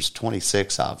usurpations. There's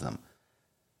 26 of them.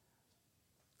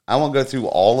 I won't go through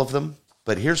all of them,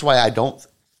 but here's why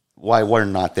we're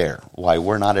not there, why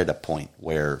we're not at a point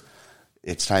where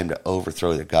it's time to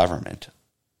overthrow the government.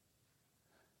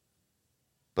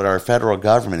 But our federal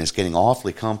government is getting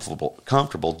awfully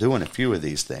comfortable doing a few of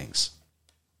these things.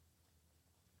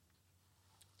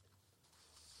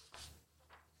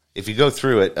 If you go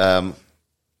through it,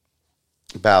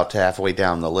 about halfway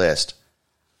down the list,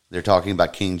 they're talking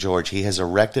about King George. He has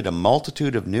erected a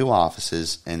multitude of new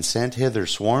offices and sent hither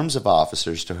swarms of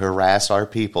officers to harass our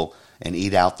people and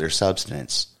eat out their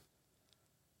substance.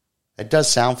 That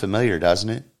does sound familiar, doesn't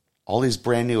it? All these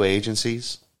brand new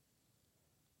agencies.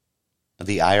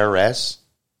 The IRS,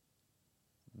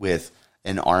 with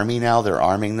an army now, they're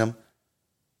arming them.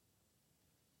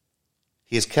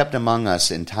 He has kept among us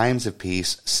in times of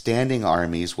peace standing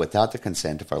armies without the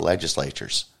consent of our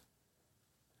legislatures.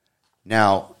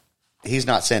 Now, he's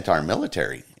not sent our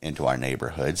military into our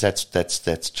neighborhoods.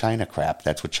 That's China crap.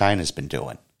 That's what China's been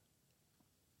doing.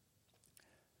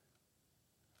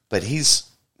 But he's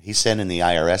sending the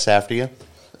IRS after you.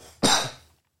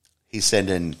 He's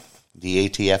sending the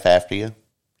ATF after you.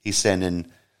 He's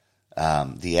sending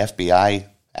the FBI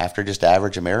after just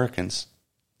average Americans.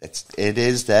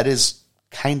 That is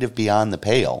kind of beyond the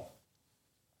pale.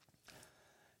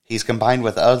 He's combined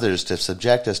with others to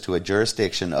subject us to a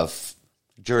jurisdiction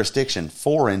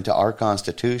foreign to our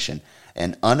Constitution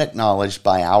and unacknowledged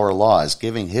by our laws,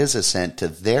 giving his assent to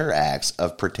their acts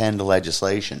of pretend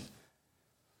legislation.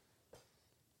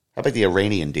 How about the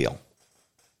Iranian deal?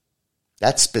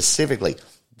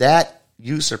 That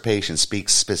usurpation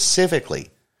speaks specifically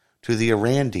to the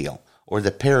Iran deal or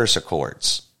the Paris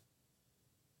Accords,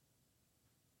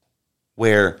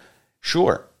 where,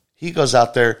 sure, he goes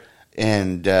out there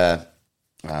and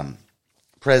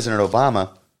President Obama,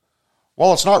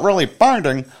 well, it's not really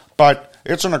binding, but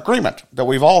it's an agreement that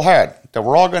we've all had, that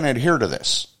we're all going to adhere to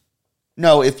this.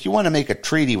 No, if you want to make a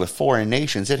treaty with foreign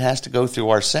nations, it has to go through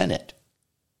our Senate.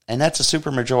 And that's a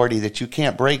supermajority that you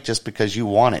can't break just because you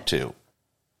want it to.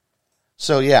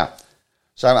 So, yeah.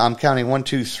 So I'm counting 1,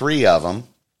 2, 3 of them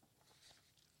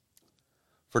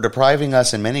for depriving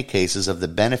us in many cases of the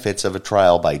benefits of a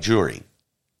trial by jury.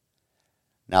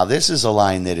 Now, this is a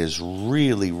line that is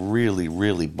really, really,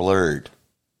 really blurred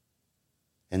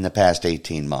in the past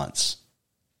 18 months.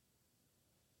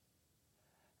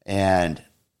 And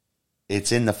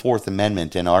it's in the Fourth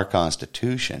Amendment in our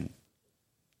Constitution.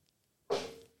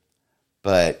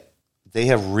 But they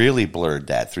have really blurred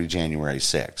that through January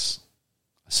 6th.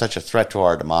 Such a threat to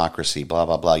our democracy, blah,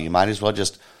 blah, blah. You might as well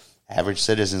just, average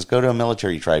citizens, go to a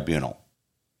military tribunal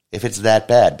if it's that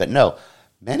bad. But no,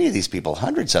 many of these people,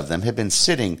 hundreds of them, have been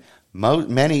sitting,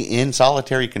 many in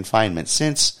solitary confinement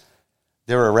since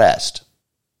their arrest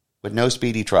with no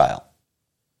speedy trial.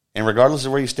 And regardless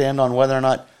of where you stand on whether or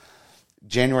not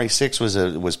January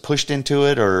 6th was pushed into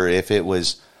it, or if it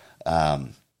was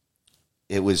an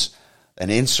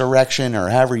insurrection, or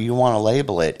however you want to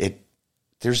label it,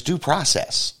 there's due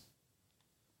process.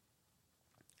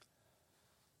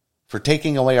 For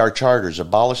taking away our charters,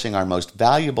 abolishing our most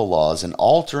valuable laws, and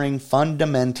altering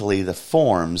fundamentally the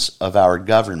forms of our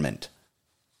government.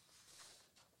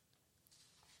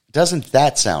 Doesn't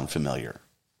that sound familiar?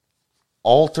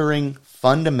 Altering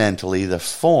fundamentally the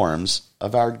forms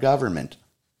of our government.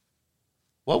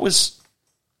 What was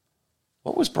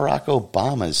Barack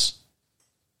Obama's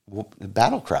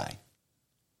battle cry?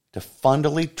 To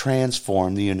fundamentally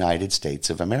transform the United States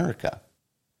of America.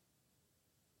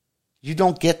 You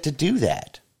don't get to do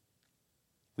that.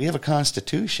 We have a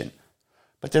Constitution,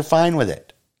 but they're fine with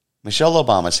it. Michelle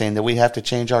Obama saying that we have to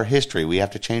change our history, we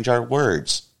have to change our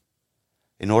words.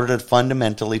 in order to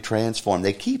fundamentally transform.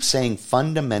 They keep saying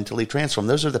fundamentally transform.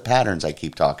 Those are the patterns I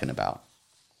keep talking about.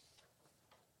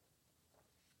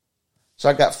 So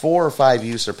I've got 4 or 5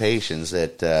 usurpations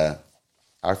that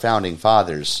our founding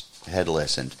fathers had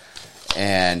listened.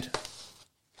 And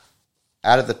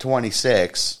out of the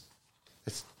 26,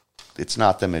 it's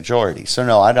not the majority. So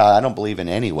no, I don't believe in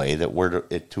any way that we're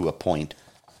to a point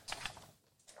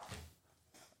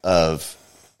of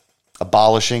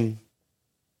abolishing,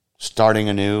 starting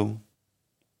anew.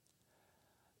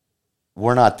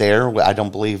 We're not there. I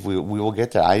don't believe we will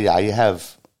get there. I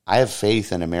have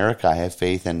faith in America. I have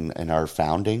faith in our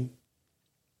founding,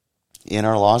 in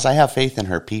our laws. I have faith in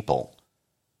her people.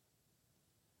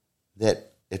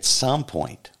 That at some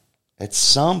point,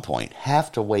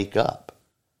 have to wake up.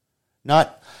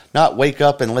 Not wake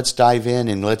up and let's dive in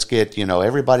and let's get,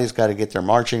 everybody's got to get their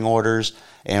marching orders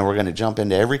and we're going to jump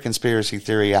into every conspiracy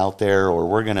theory out there, or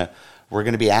we're going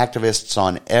to be activists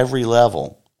on every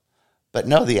level. But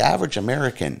no, the average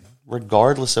American,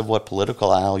 regardless of what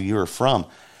political aisle you're from,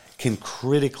 can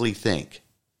critically think.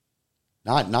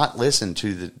 Not listen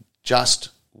to just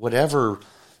whatever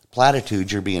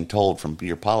platitudes you're being told from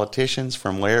your politicians,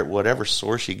 from whatever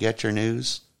source you get your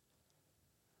news.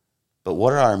 But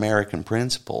what are our American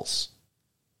principles?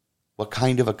 What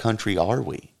kind of a country are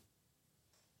we?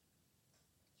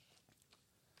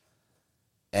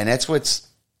 And it's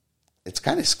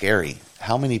kind of scary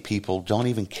how many people don't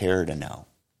even care to know.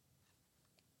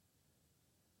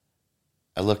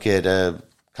 I look at a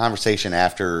conversation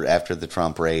after the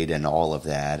Trump raid and all of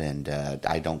that, and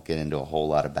I don't get into a whole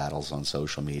lot of battles on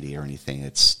social media or anything.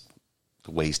 It's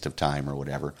a waste of time or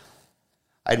whatever.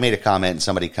 I'd made a comment and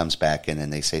somebody comes back in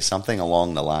and they say something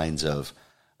along the lines of,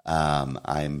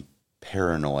 I'm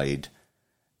paranoid,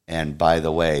 and by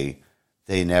the way,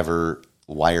 they never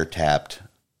wiretapped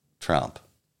Trump.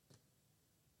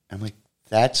 I'm like,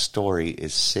 that story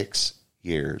is 6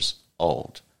 years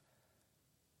old.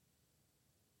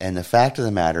 And the fact of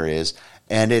the matter is,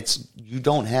 and you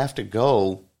don't have to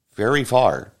go very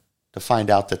far to find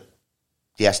out that,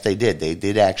 yes, they did. They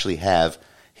did actually have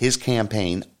his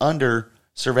campaign under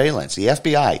surveillance. The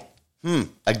FBI,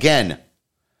 again.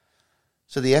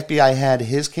 So the FBI had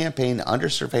his campaign under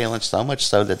surveillance, so much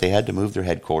so that they had to move their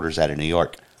headquarters out of New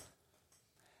York.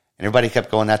 And everybody kept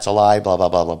going, that's a lie, blah, blah,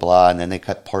 blah, blah, blah. And then they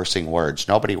kept parsing words.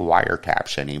 Nobody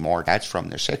wiretaps anymore. That's from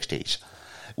the 60s.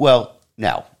 Well,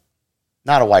 no.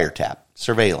 Not a wiretap.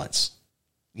 Surveillance.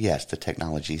 Yes, the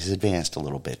technology has advanced a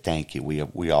little bit. Thank you.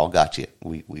 We all got you.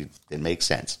 It makes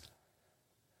sense.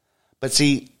 But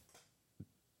see,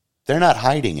 they're not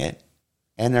hiding it,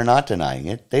 and they're not denying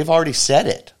it. They've already said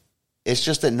it. It's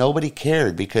just that nobody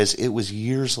cared because it was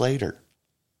years later.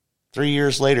 3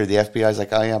 years later, the FBI's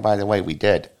like, oh yeah, by the way, we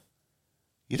did.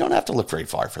 You don't have to look very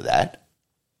far for that.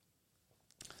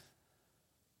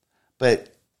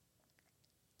 But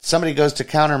somebody goes to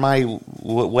counter my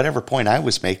whatever point I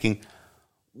was making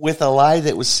with a lie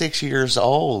that was 6 years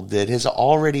old that has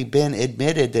already been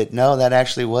admitted that no, that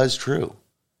actually was true.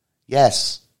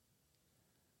 Yes.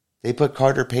 They put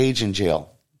Carter Page in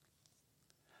jail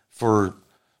for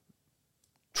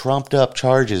trumped up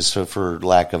charges, for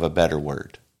lack of a better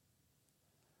word.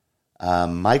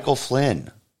 Michael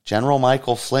Flynn, General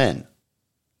Michael Flynn,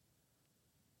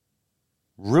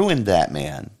 ruined that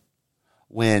man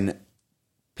when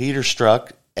Peter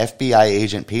Strzok, FBI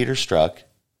agent Peter Strzok,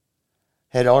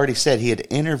 had already said, he had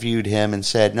interviewed him and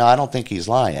said, no, I don't think he's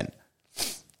lying.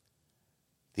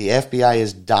 The FBI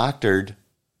has doctored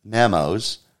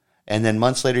memos, and then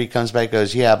months later he comes back and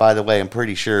goes, yeah, by the way, I'm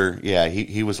pretty sure, yeah,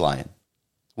 he was lying.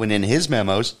 When in his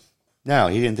memos, no,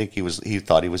 he didn't think he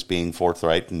thought he was being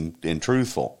forthright and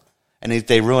truthful. And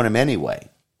they ruin him anyway.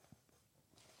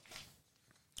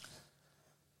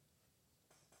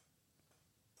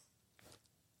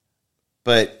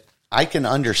 But I can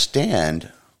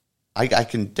understand, I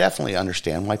can definitely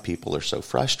understand why people are so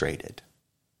frustrated.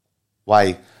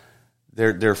 Why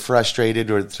they're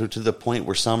frustrated, or to the point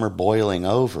where some are boiling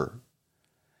over,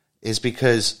 is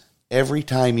because every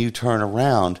time you turn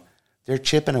around, they're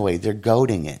chipping away, they're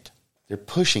goading it, they're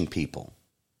pushing people,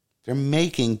 they're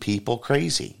making people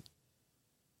crazy.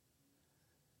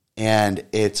 And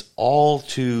it's all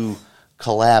to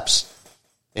collapse,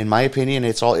 in my opinion,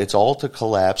 it's all to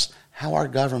collapse how our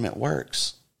government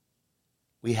works.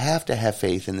 We have to have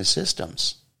faith in the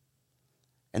systems.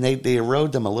 And they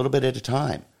erode them a little bit at a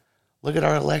time. Look at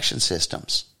our election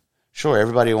systems. Sure,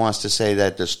 everybody wants to say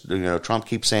that Trump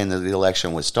keeps saying that the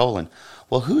election was stolen.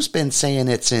 Well, who's been saying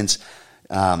it since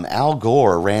Al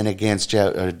Gore ran against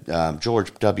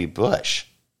George W. Bush?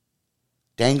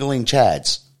 Dangling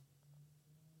Chads.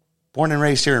 Born and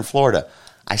raised here in Florida.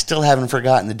 I still haven't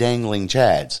forgotten the dangling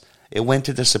Chads. It went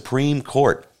to the Supreme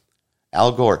Court.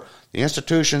 Al Gore, the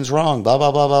institution's wrong, blah,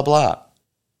 blah, blah, blah, blah.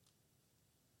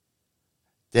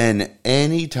 Then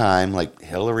any time, like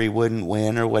Hillary wouldn't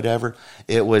win or whatever,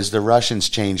 it was the Russians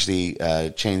changed the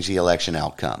election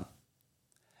outcome.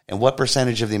 And what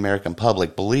percentage of the American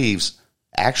public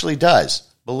actually does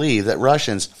believe that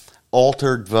Russians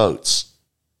altered votes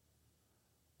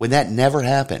when that never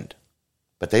happened?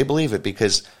 But they believe it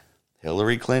because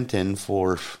Hillary Clinton,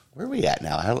 where are we at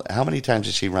now? How many times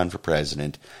did she run for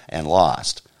president and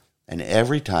lost? And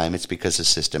every time it's because the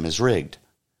system is rigged.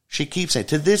 She keeps saying,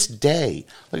 to this day,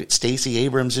 look at Stacey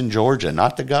Abrams in Georgia,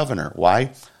 not the governor.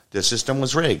 Why? The system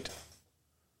was rigged.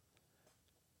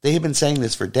 They have been saying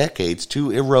this for decades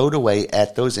to erode away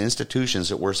at those institutions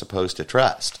that we're supposed to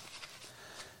trust.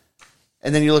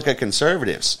 And then you look at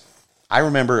conservatives. I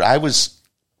remember I was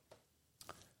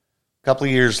a couple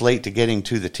of years late to getting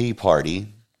to the Tea Party,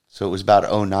 so it was about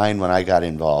 2009 when I got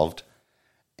involved.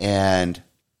 And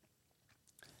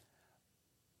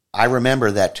I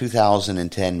remember that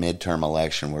 2010 midterm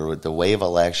election where the wave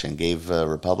election gave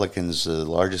Republicans the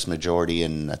largest majority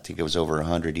in, I think it was over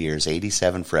 100 years,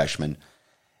 87 freshmen.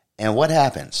 And what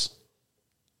happens?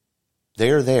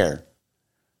 They're there,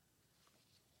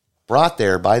 brought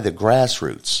there by the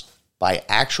grassroots, by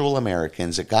actual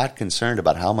Americans that got concerned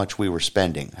about how much we were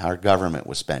spending, how our government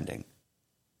was spending.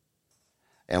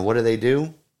 And what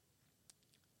do?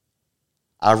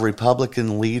 Our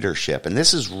Republican leadership, and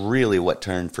this is really what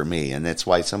turned for me, and that's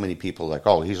why so many people are like,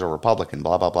 oh, he's a Republican,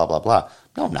 blah, blah, blah, blah, blah.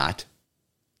 No, I'm not.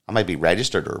 I might be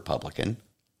registered a Republican.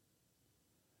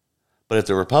 But if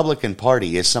the Republican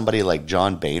Party is somebody like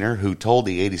John Boehner, who told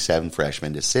the 87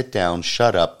 freshmen to sit down,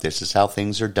 shut up, this is how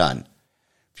things are done.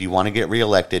 If you want to get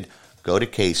reelected, go to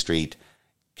K Street,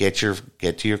 get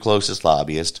to your closest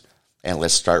lobbyist, and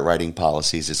let's start writing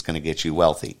policies that's going to get you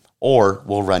wealthy. Or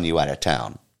we'll run you out of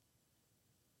town.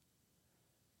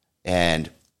 And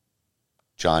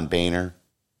John Boehner,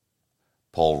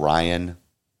 Paul Ryan,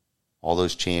 all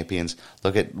those champions.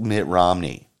 Look at Mitt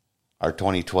Romney, our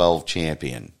 2012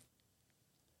 champion.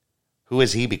 Who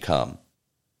has he become?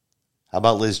 How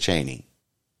about Liz Cheney?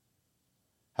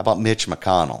 How about Mitch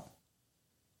McConnell?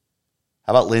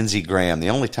 How about Lindsey Graham?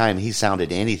 The only time he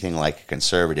sounded anything like a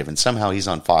conservative, and somehow he's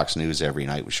on Fox News every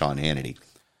night with Sean Hannity,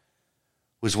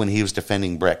 was when he was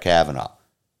defending Brett Kavanaugh,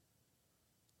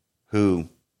 who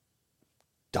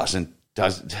doesn't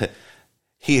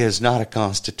he is not a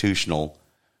constitutional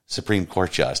Supreme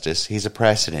Court justice. He's a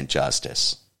precedent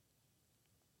justice.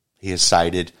 He is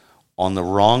cited on the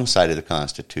wrong side of the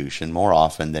Constitution more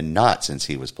often than not since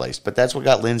he was placed. But that's what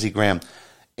got Lindsey Graham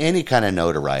any kind of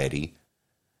notoriety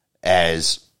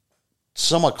as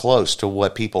somewhat close to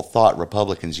what people thought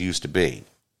Republicans used to be.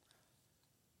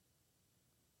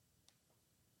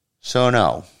 So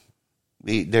no,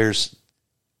 you've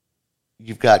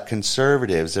got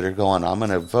conservatives that are going, I'm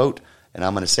going to vote and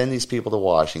I'm going to send these people to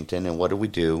Washington. And what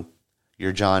do?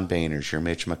 Your John Boehners, your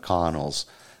Mitch McConnells.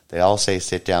 They all say,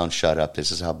 sit down, shut up.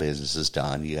 This is how business is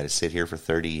done. You got to sit here for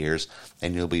 30 years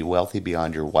and you'll be wealthy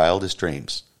beyond your wildest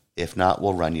dreams. If not,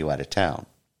 we'll run you out of town.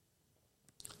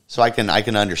 So I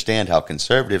can understand how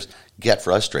conservatives get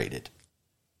frustrated.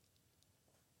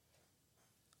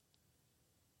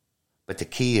 But the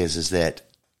key is that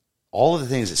all of the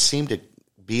things that seem to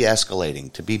be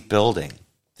escalating, to be building,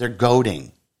 they're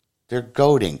goading. They're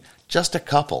goading just a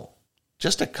couple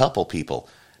people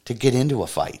to get into a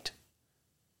fight.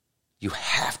 You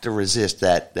have to resist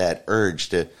that urge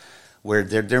to where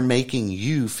they're making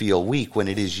you feel weak when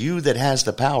it is you that has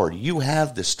the power. You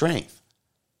have the strength.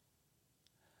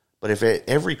 But if at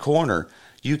every corner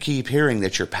you keep hearing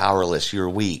that you're powerless, you're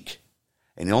weak,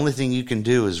 and the only thing you can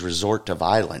do is resort to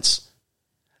violence,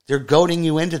 they're goading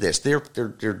you into this. They're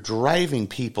driving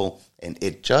people, and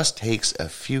it just takes a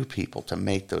few people to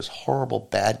make those horrible,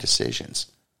 bad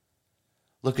decisions.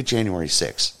 Look at January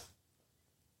 6th.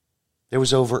 There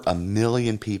was over 1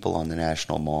 million people on the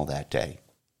National Mall that day.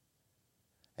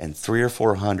 And 300 or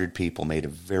 400 people made a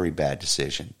very bad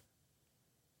decision.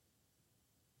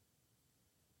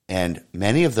 And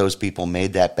many of those people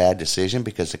made that bad decision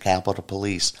because the Capitol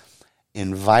Police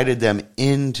invited them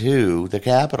into the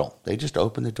Capitol. They just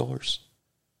opened the doors.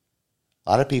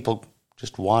 A lot of people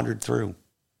just wandered through.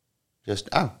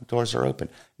 The doors are open.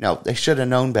 No, they should have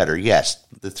known better. Yes,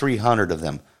 the 300 of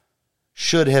them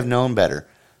should have known better.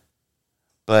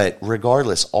 But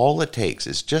regardless, all it takes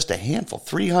is just a handful,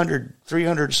 300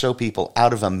 or so people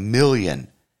out of 1 million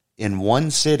in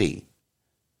one city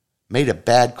made a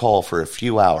bad call for a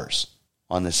few hours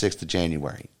on the 6th of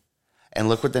January. And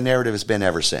look what the narrative has been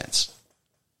ever since.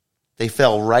 They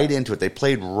fell right into it. They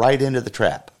played right into the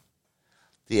trap.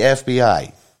 The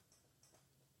FBI,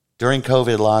 during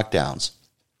COVID lockdowns,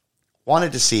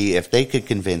 wanted to see if they could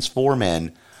convince 4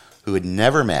 men who had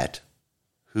never met,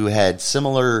 who had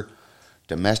similar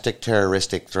domestic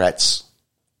terroristic threats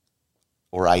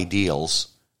or ideals,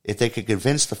 if they could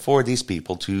convince the 4 of these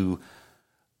people to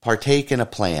partake in a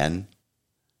plan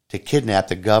to kidnap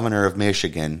the governor of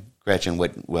Michigan, Gretchen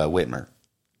Whitmer.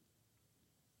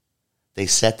 They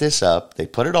set this up. They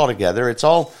put it all together.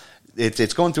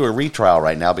 It's going through a retrial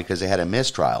right now because they had a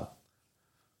mistrial.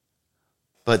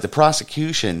 But the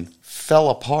prosecution fell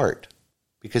apart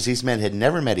because these men had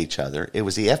never met each other. It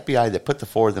was the FBI that put the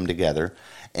 4 of them together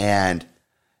and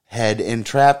had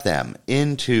entrapped them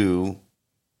into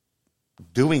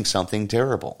doing something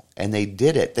terrible. And they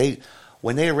did it.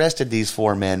 When they arrested these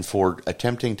 4 men for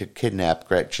attempting to kidnap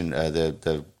Gretchen,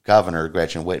 the governor,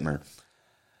 Gretchen Whitmer,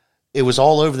 it was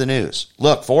all over the news.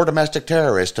 Look, 4 domestic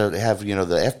terrorists have, the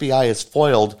FBI has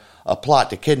foiled a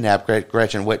plot to kidnap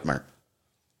Gretchen Whitmer.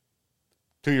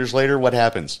 2 years later, what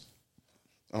happens?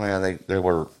 Oh, yeah,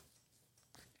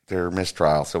 they're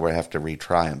mistrial, so we have to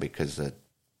retry them because it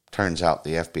turns out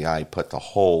the FBI put the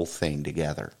whole thing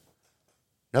together.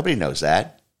 Nobody knows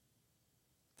that.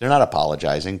 They're not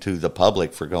apologizing to the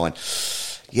public for going,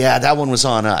 yeah, that one was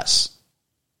on us.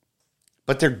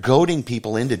 But they're goading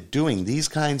people into doing these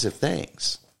kinds of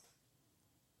things.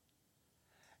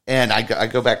 And I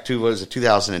go back to,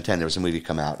 2010, there was a movie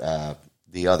come out,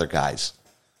 The Other Guys.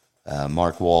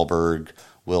 Mark Wahlberg,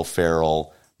 Will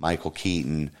Ferrell, Michael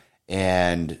Keaton,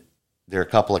 and there are a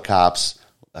couple of cops.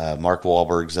 Mark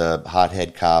Wahlberg's a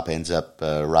hothead cop, ends up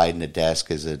riding a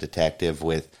desk as a detective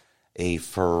with a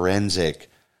forensic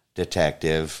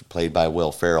detective played by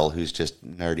Will Ferrell, who's just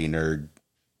nerdy nerd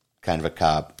kind of a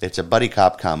cop. It's a buddy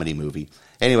cop comedy movie.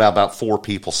 Anyway, about 4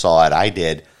 people saw it. I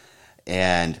did.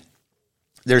 And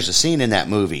there's a scene in that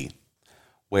movie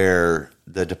where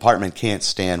the department can't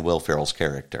stand Will Ferrell's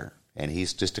character. And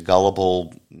he's just a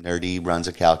gullible, nerdy, runs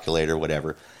a calculator,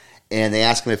 whatever. And they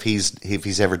ask him if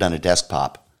he's ever done a desk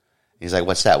pop. He's like,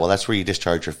 what's that? Well, that's where you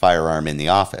discharge your firearm in the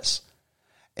office.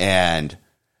 And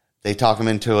they talk him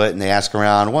into it, and they ask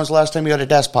around, when's the last time you had a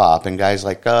desk pop? And guy's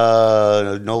like,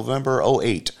 November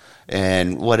 2008,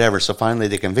 and whatever. So finally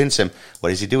they convince him. What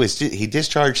does he do? He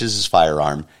discharges his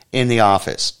firearm in the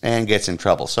office and gets in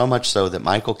trouble. So much so that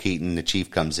Michael Keaton, the chief,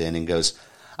 comes in and goes,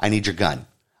 I need your gun.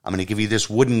 I'm going to give you this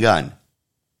wooden gun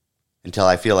until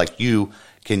I feel like you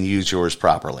can use yours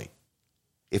properly.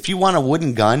 If you want a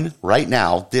wooden gun right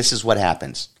now, this is what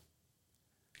happens.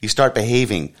 You start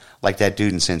behaving like that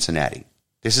dude in Cincinnati.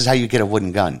 This is how you get a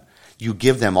wooden gun. You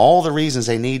give them all the reasons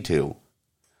they need to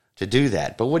do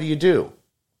that. But what do?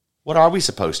 What are we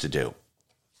supposed to do?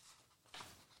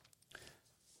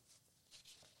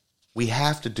 We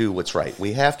have to do what's right.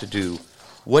 We have to do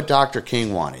what Dr.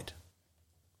 King wanted.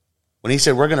 When he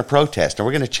said we're going to protest and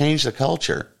we're going to change the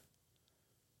culture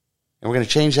and we're going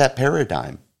to change that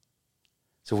paradigm.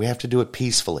 So we have to do it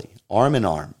peacefully, arm in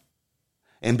arm,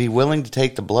 and be willing to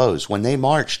take the blows. When they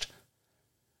marched,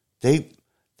 they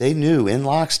knew in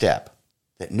lockstep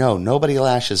that no, nobody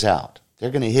lashes out. They're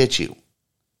going to hit you.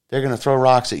 They're going to throw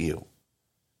rocks at you.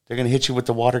 They're going to hit you with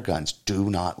the water guns.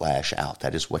 Do not lash out.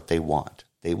 That is what they want.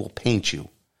 They will paint you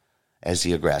as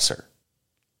the aggressor.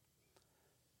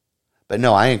 But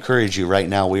no, I encourage you right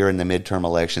now, we are in the midterm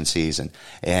election season,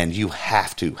 and you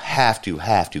have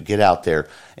to get out there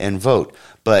and vote.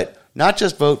 But not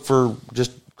just vote for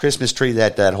just Christmas tree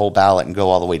that whole ballot and go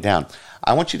all the way down.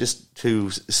 I want you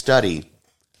to study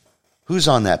who's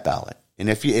on that ballot. And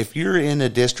if you're in a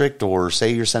district, or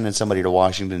say you're sending somebody to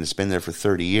Washington that's been there for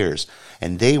 30 years,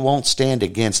 and they won't stand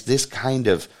against this kind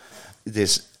of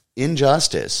this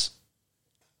injustice,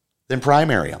 then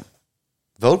primary them.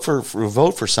 Vote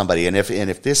for somebody, and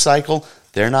if this cycle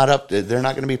they're not going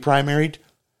to be primaried,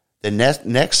 the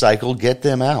next cycle get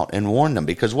them out and warn them.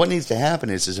 Because what needs to happen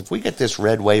is if we get this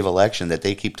red wave election that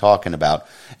they keep talking about,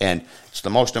 and it's the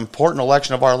most important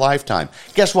election of our lifetime.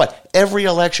 Guess what? Every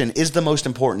election is the most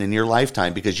important in your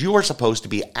lifetime because you are supposed to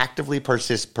be actively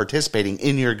participating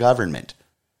in your government.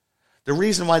 The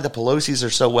reason why the Pelosi's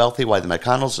are so wealthy, why the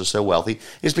McConnells are so wealthy,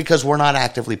 is because we're not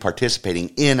actively participating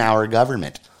in our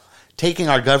government. Taking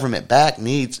our government back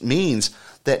means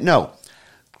that, no,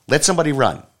 let somebody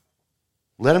run.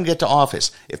 Let them get to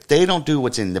office. If they don't do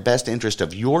what's in the best interest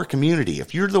of your community,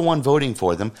 if you're the one voting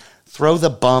for them, throw the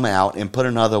bum out and put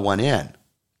another one in.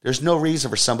 There's no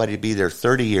reason for somebody to be there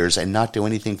 30 years and not do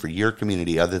anything for your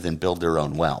community other than build their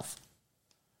own wealth.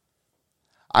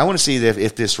 I want to see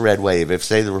if this red wave, if,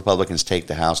 say, the Republicans take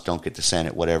the House, don't get the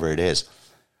Senate, whatever it is.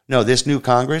 No, this new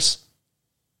Congress,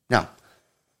 no.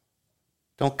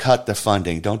 Don't cut the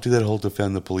funding. Don't do that whole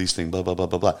defund the police thing, blah, blah, blah,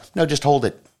 blah, blah. No, just hold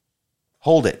it.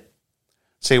 Hold it.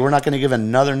 Say we're not going to give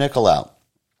another nickel out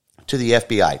to the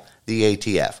FBI, the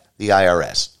ATF, the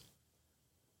IRS.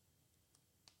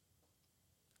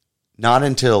 Not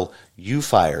until you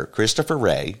fire Christopher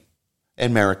Wray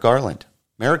and Merrick Garland.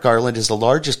 Merrick Garland is the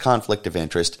largest conflict of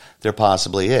interest there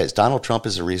possibly is. Donald Trump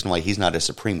is the reason why he's not a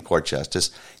Supreme Court justice.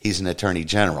 He's an attorney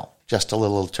general, just a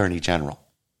little attorney general.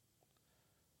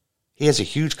 He has a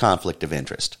huge conflict of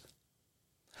interest.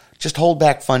 Just hold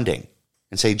back funding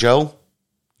and say, Joe,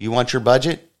 you want your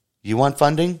budget? You want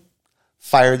funding?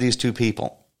 Fire these two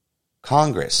people.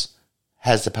 Congress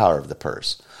has the power of the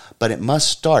purse. But it must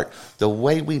start. The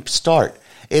way we start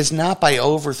is not by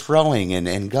overthrowing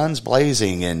and guns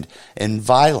blazing and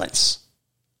violence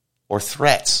or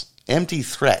threats, empty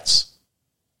threats.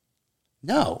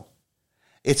 No.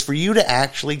 It's for you to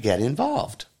actually get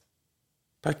involved.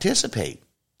 Participate.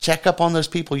 Check up on those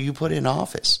people you put in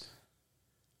office.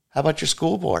 How about your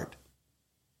school board?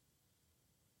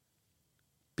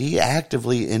 Be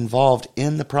actively involved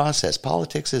in the process.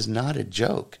 Politics is not a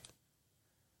joke.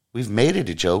 We've made it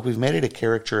a joke. We've made it a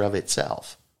caricature of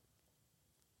itself.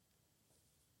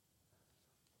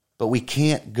 But we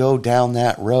can't go down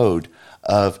that road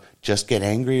of just get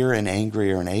angrier and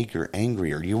angrier and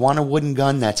angrier. You want a wooden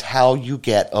gun? That's how you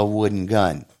get a wooden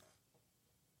gun.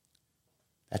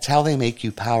 That's how they make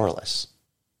you powerless.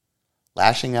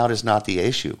 Lashing out is not the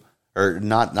issue, or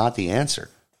not the answer.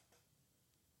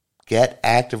 Get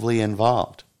actively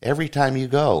involved. Every time you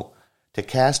go to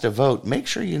cast a vote, make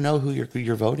sure you know who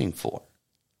you're voting for.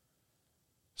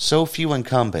 So few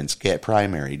incumbents get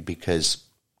primaried because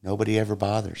nobody ever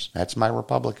bothers. That's my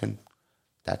Republican.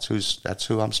 That's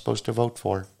who I'm supposed to vote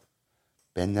for.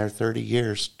 Been there 30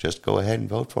 years. Just go ahead and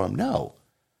vote for them. No.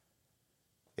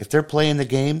 If they're playing the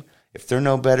game, if they're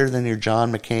no better than your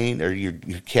John McCain,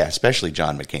 especially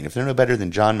John McCain, if they're no better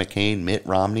than John McCain, Mitt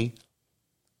Romney,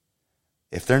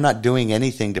 if they're not doing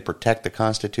anything to protect the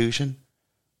Constitution,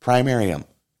 primary them.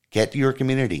 Get to your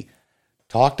community.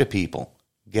 Talk to people.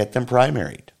 Get them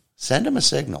primaried. Send them a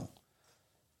signal.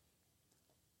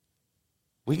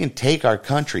 We can take our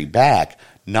country back,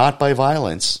 not by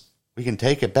violence. We can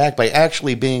take it back by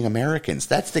actually being Americans.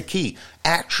 That's the key.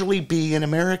 Actually be an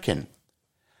American.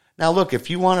 Now, look, if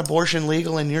you want abortion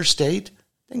legal in your state,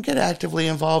 then get actively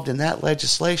involved in that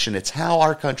legislation. It's how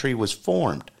our country was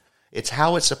formed. It's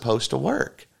how it's supposed to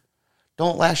work.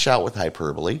 Don't lash out with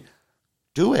hyperbole.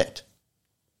 Do it.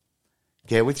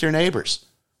 Get with your neighbors.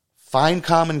 Find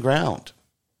common ground.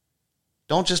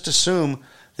 Don't just assume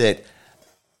that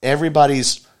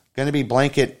everybody's going to be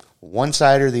blanket one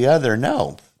side or the other.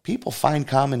 No, people find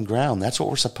common ground. That's what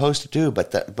we're supposed to do.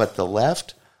 But the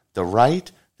left, the right,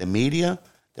 the media,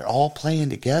 they're all playing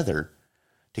together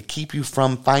to keep you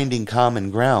from finding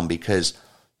common ground because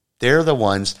they're the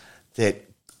ones that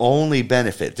only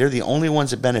benefit. They're the only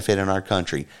ones that benefit in our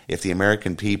country if the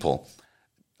American people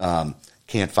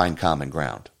can't find common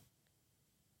ground.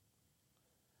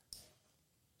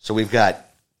 So we've got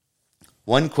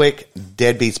one quick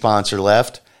deadbeat sponsor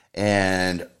left,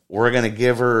 and we're going to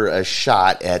give her a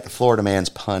shot at the Florida Man's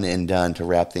Pun and Done to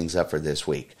wrap things up for this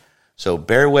week. So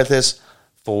bear with us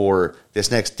for this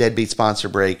next deadbeat sponsor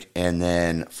break, and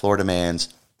then Florida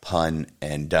Man's Pun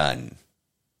and Done.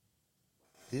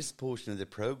 This portion of the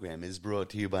program is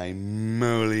brought to you by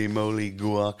Moly Moly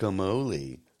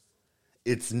Guacamole.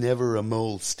 It's never a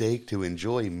mole steak to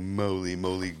enjoy Moly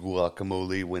Moly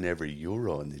Guacamole whenever you're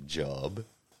on the job.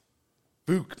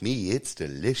 Spook me, it's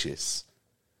delicious.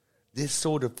 This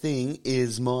sort of thing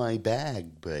is my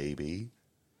bag, baby.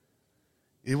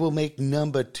 It will make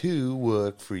number 2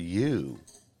 work for you.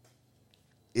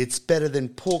 It's better than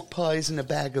pork pies and a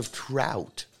bag of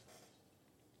trout.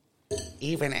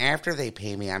 Even after they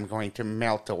pay me, I'm going to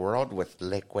melt the world with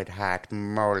liquid hot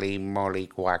moly moly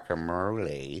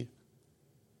guacamole.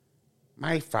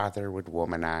 My father would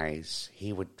womanize.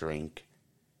 He would drink.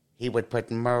 He would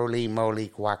put moly moly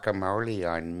guacamole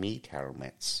on meat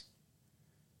helmets.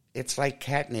 It's like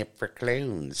catnip for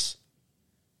clowns.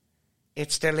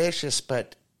 It's delicious,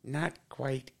 but not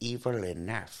quite evil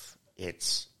enough.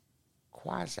 It's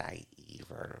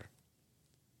quasi-evil.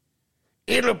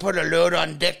 It'll put a load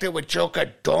on deck that would choke a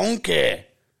donkey.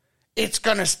 It's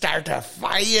gonna start a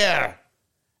fire.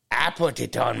 I put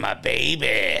it on my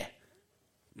baby.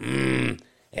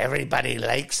 Everybody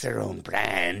likes their own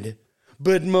brand.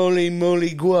 But Moly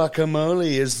Moly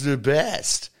Guacamole is the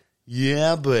best.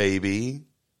 Yeah, baby.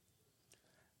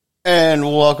 And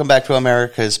welcome back to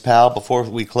America's Pal. Before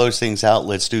we close things out,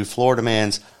 let's do Florida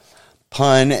Man's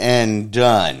Pun and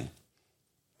Done.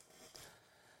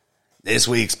 This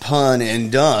week's Pun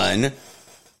and Done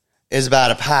is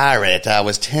about a pirate. I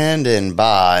was tending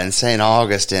bar in St.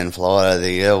 Augustine, Florida.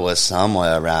 The year was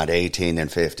somewhere around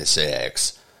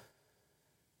 1856.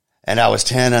 And I was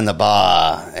tending the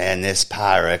bar, and this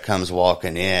pirate comes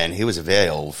walking in. He was a very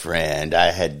old friend.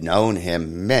 I had known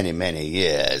him many, many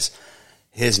years.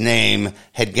 His name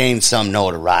had gained some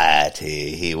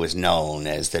notoriety. He was known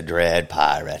as the Dread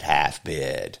Pirate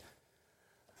Halfbeard.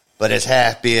 But as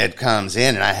Halfbeard comes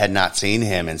in, and I had not seen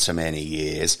him in so many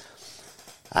years,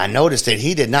 I noticed that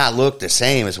he did not look the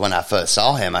same as when I first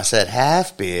saw him. I said,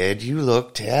 "Halfbeard, you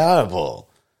look terrible.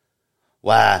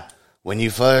 Why, when you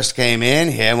first came in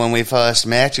here, when we first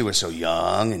met, you were so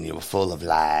young and you were full of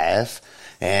life,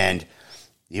 and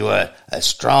you were a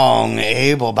strong,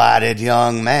 able-bodied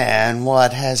young man.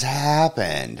 What has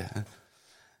happened?"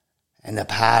 And the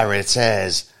pirate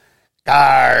says,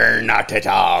 "Gar, not at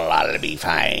all, I'll be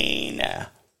fine."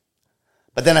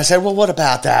 But then I said, "Well, what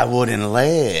about that wooden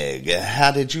leg?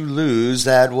 How did you lose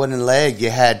that wooden leg? You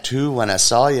had two when I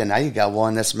saw you, now you got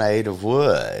one that's made of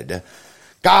wood."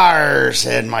 "Gar,"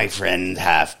 said my friend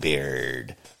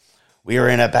Halfbeard, "we were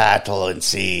in a battle at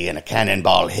sea, and a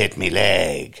cannonball hit me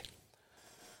leg.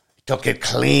 Took it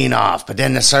clean off, but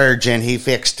then the surgeon, he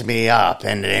fixed me up,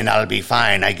 and I'll be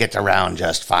fine. I get around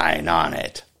just fine on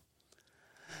it."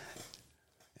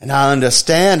 And I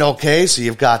understand, okay, so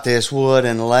you've got this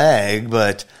wooden leg,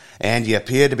 and you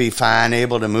appear to be fine,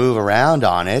 able to move around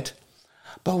on it.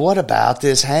 But what about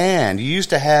this hand? You used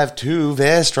to have two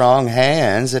very strong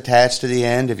hands attached to the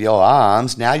end of your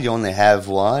arms. Now you only have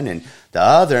one, and the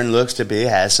other one looks to be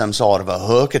has some sort of a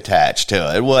hook attached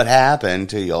to it. What happened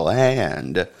to your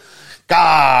hand?"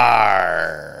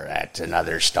 "Gar, that's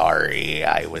another story.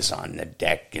 I was on the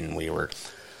deck, and we were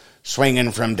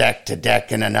swinging from deck to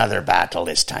deck in another battle.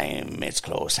 This time it's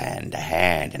close hand to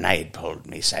hand, and I had pulled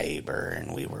me saber,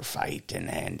 and we were fighting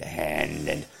hand to hand,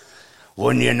 and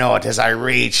wouldn't you know it, as I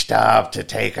reached up to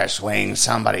take a swing,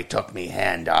 somebody took me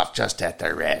hand off just at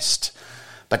the wrist.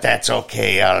 But that's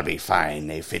okay, I'll be fine.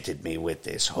 They fitted me with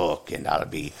this hook, and I'll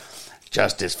be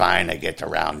just as fine. I get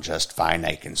around just fine.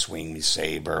 I can swing me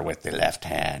saber with the left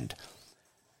hand."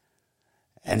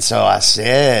 And so I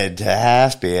said to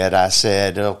Halfbeard, I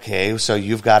said, "Okay, so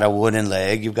you've got a wooden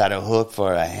leg, you've got a hook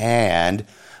for a hand,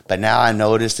 but now I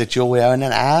notice that you're wearing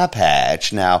an eye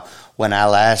patch. Now, when I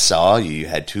last saw you, you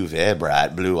had two very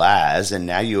bright blue eyes, and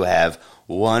now you have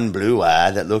one blue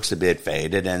eye that looks a bit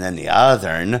faded, and then the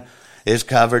other one is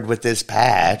covered with this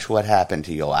patch. What happened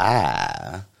to your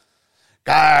eye?"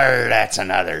 "Gar, that's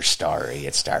another story.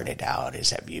 It started out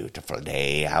as a beautiful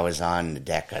day. I was on the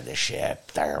deck of the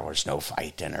ship. There was no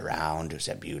fighting around. It was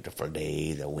a beautiful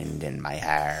day, the wind in my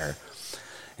hair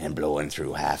and blowing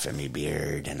through half of me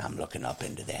beard, and I'm looking up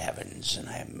into the heavens, and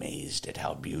I'm amazed at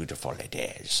how beautiful it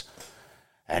is.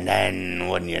 And then,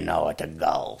 wouldn't you know it, a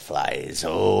gull flies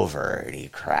over, and he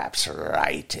craps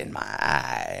right in my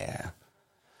eye."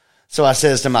 So I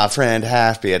says to my friend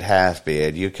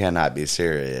Halfbeard, "You cannot be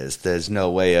serious. There's no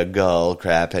way a gull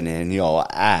crapping in your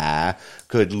eye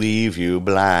could leave you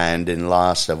blind and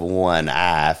lost of one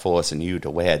eye, forcing you to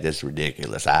wear this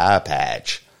ridiculous eye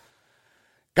patch."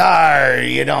 "Gar,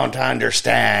 you don't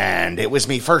understand. It was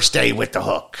me first day with the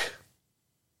hook."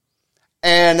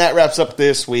 And that wraps up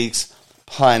this week's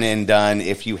Pun and Done.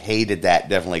 If you hated that,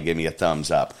 definitely give me a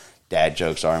thumbs up. Dad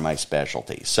jokes are my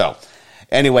specialty. So,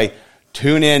 anyway,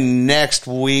 tune in next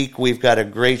week. We've got a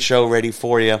great show ready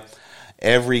for you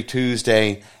every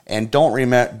Tuesday. And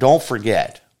don't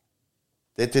forget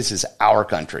that this is our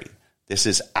country. This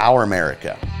is our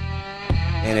America.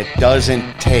 And it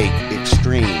doesn't take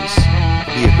extremes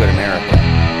to be a good America.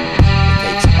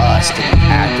 It takes us to be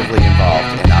actively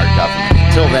involved in our government.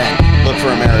 Until then, look for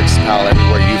America's Pal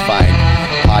everywhere you find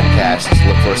podcasts.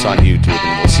 Look for us on YouTube,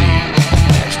 and we'll see you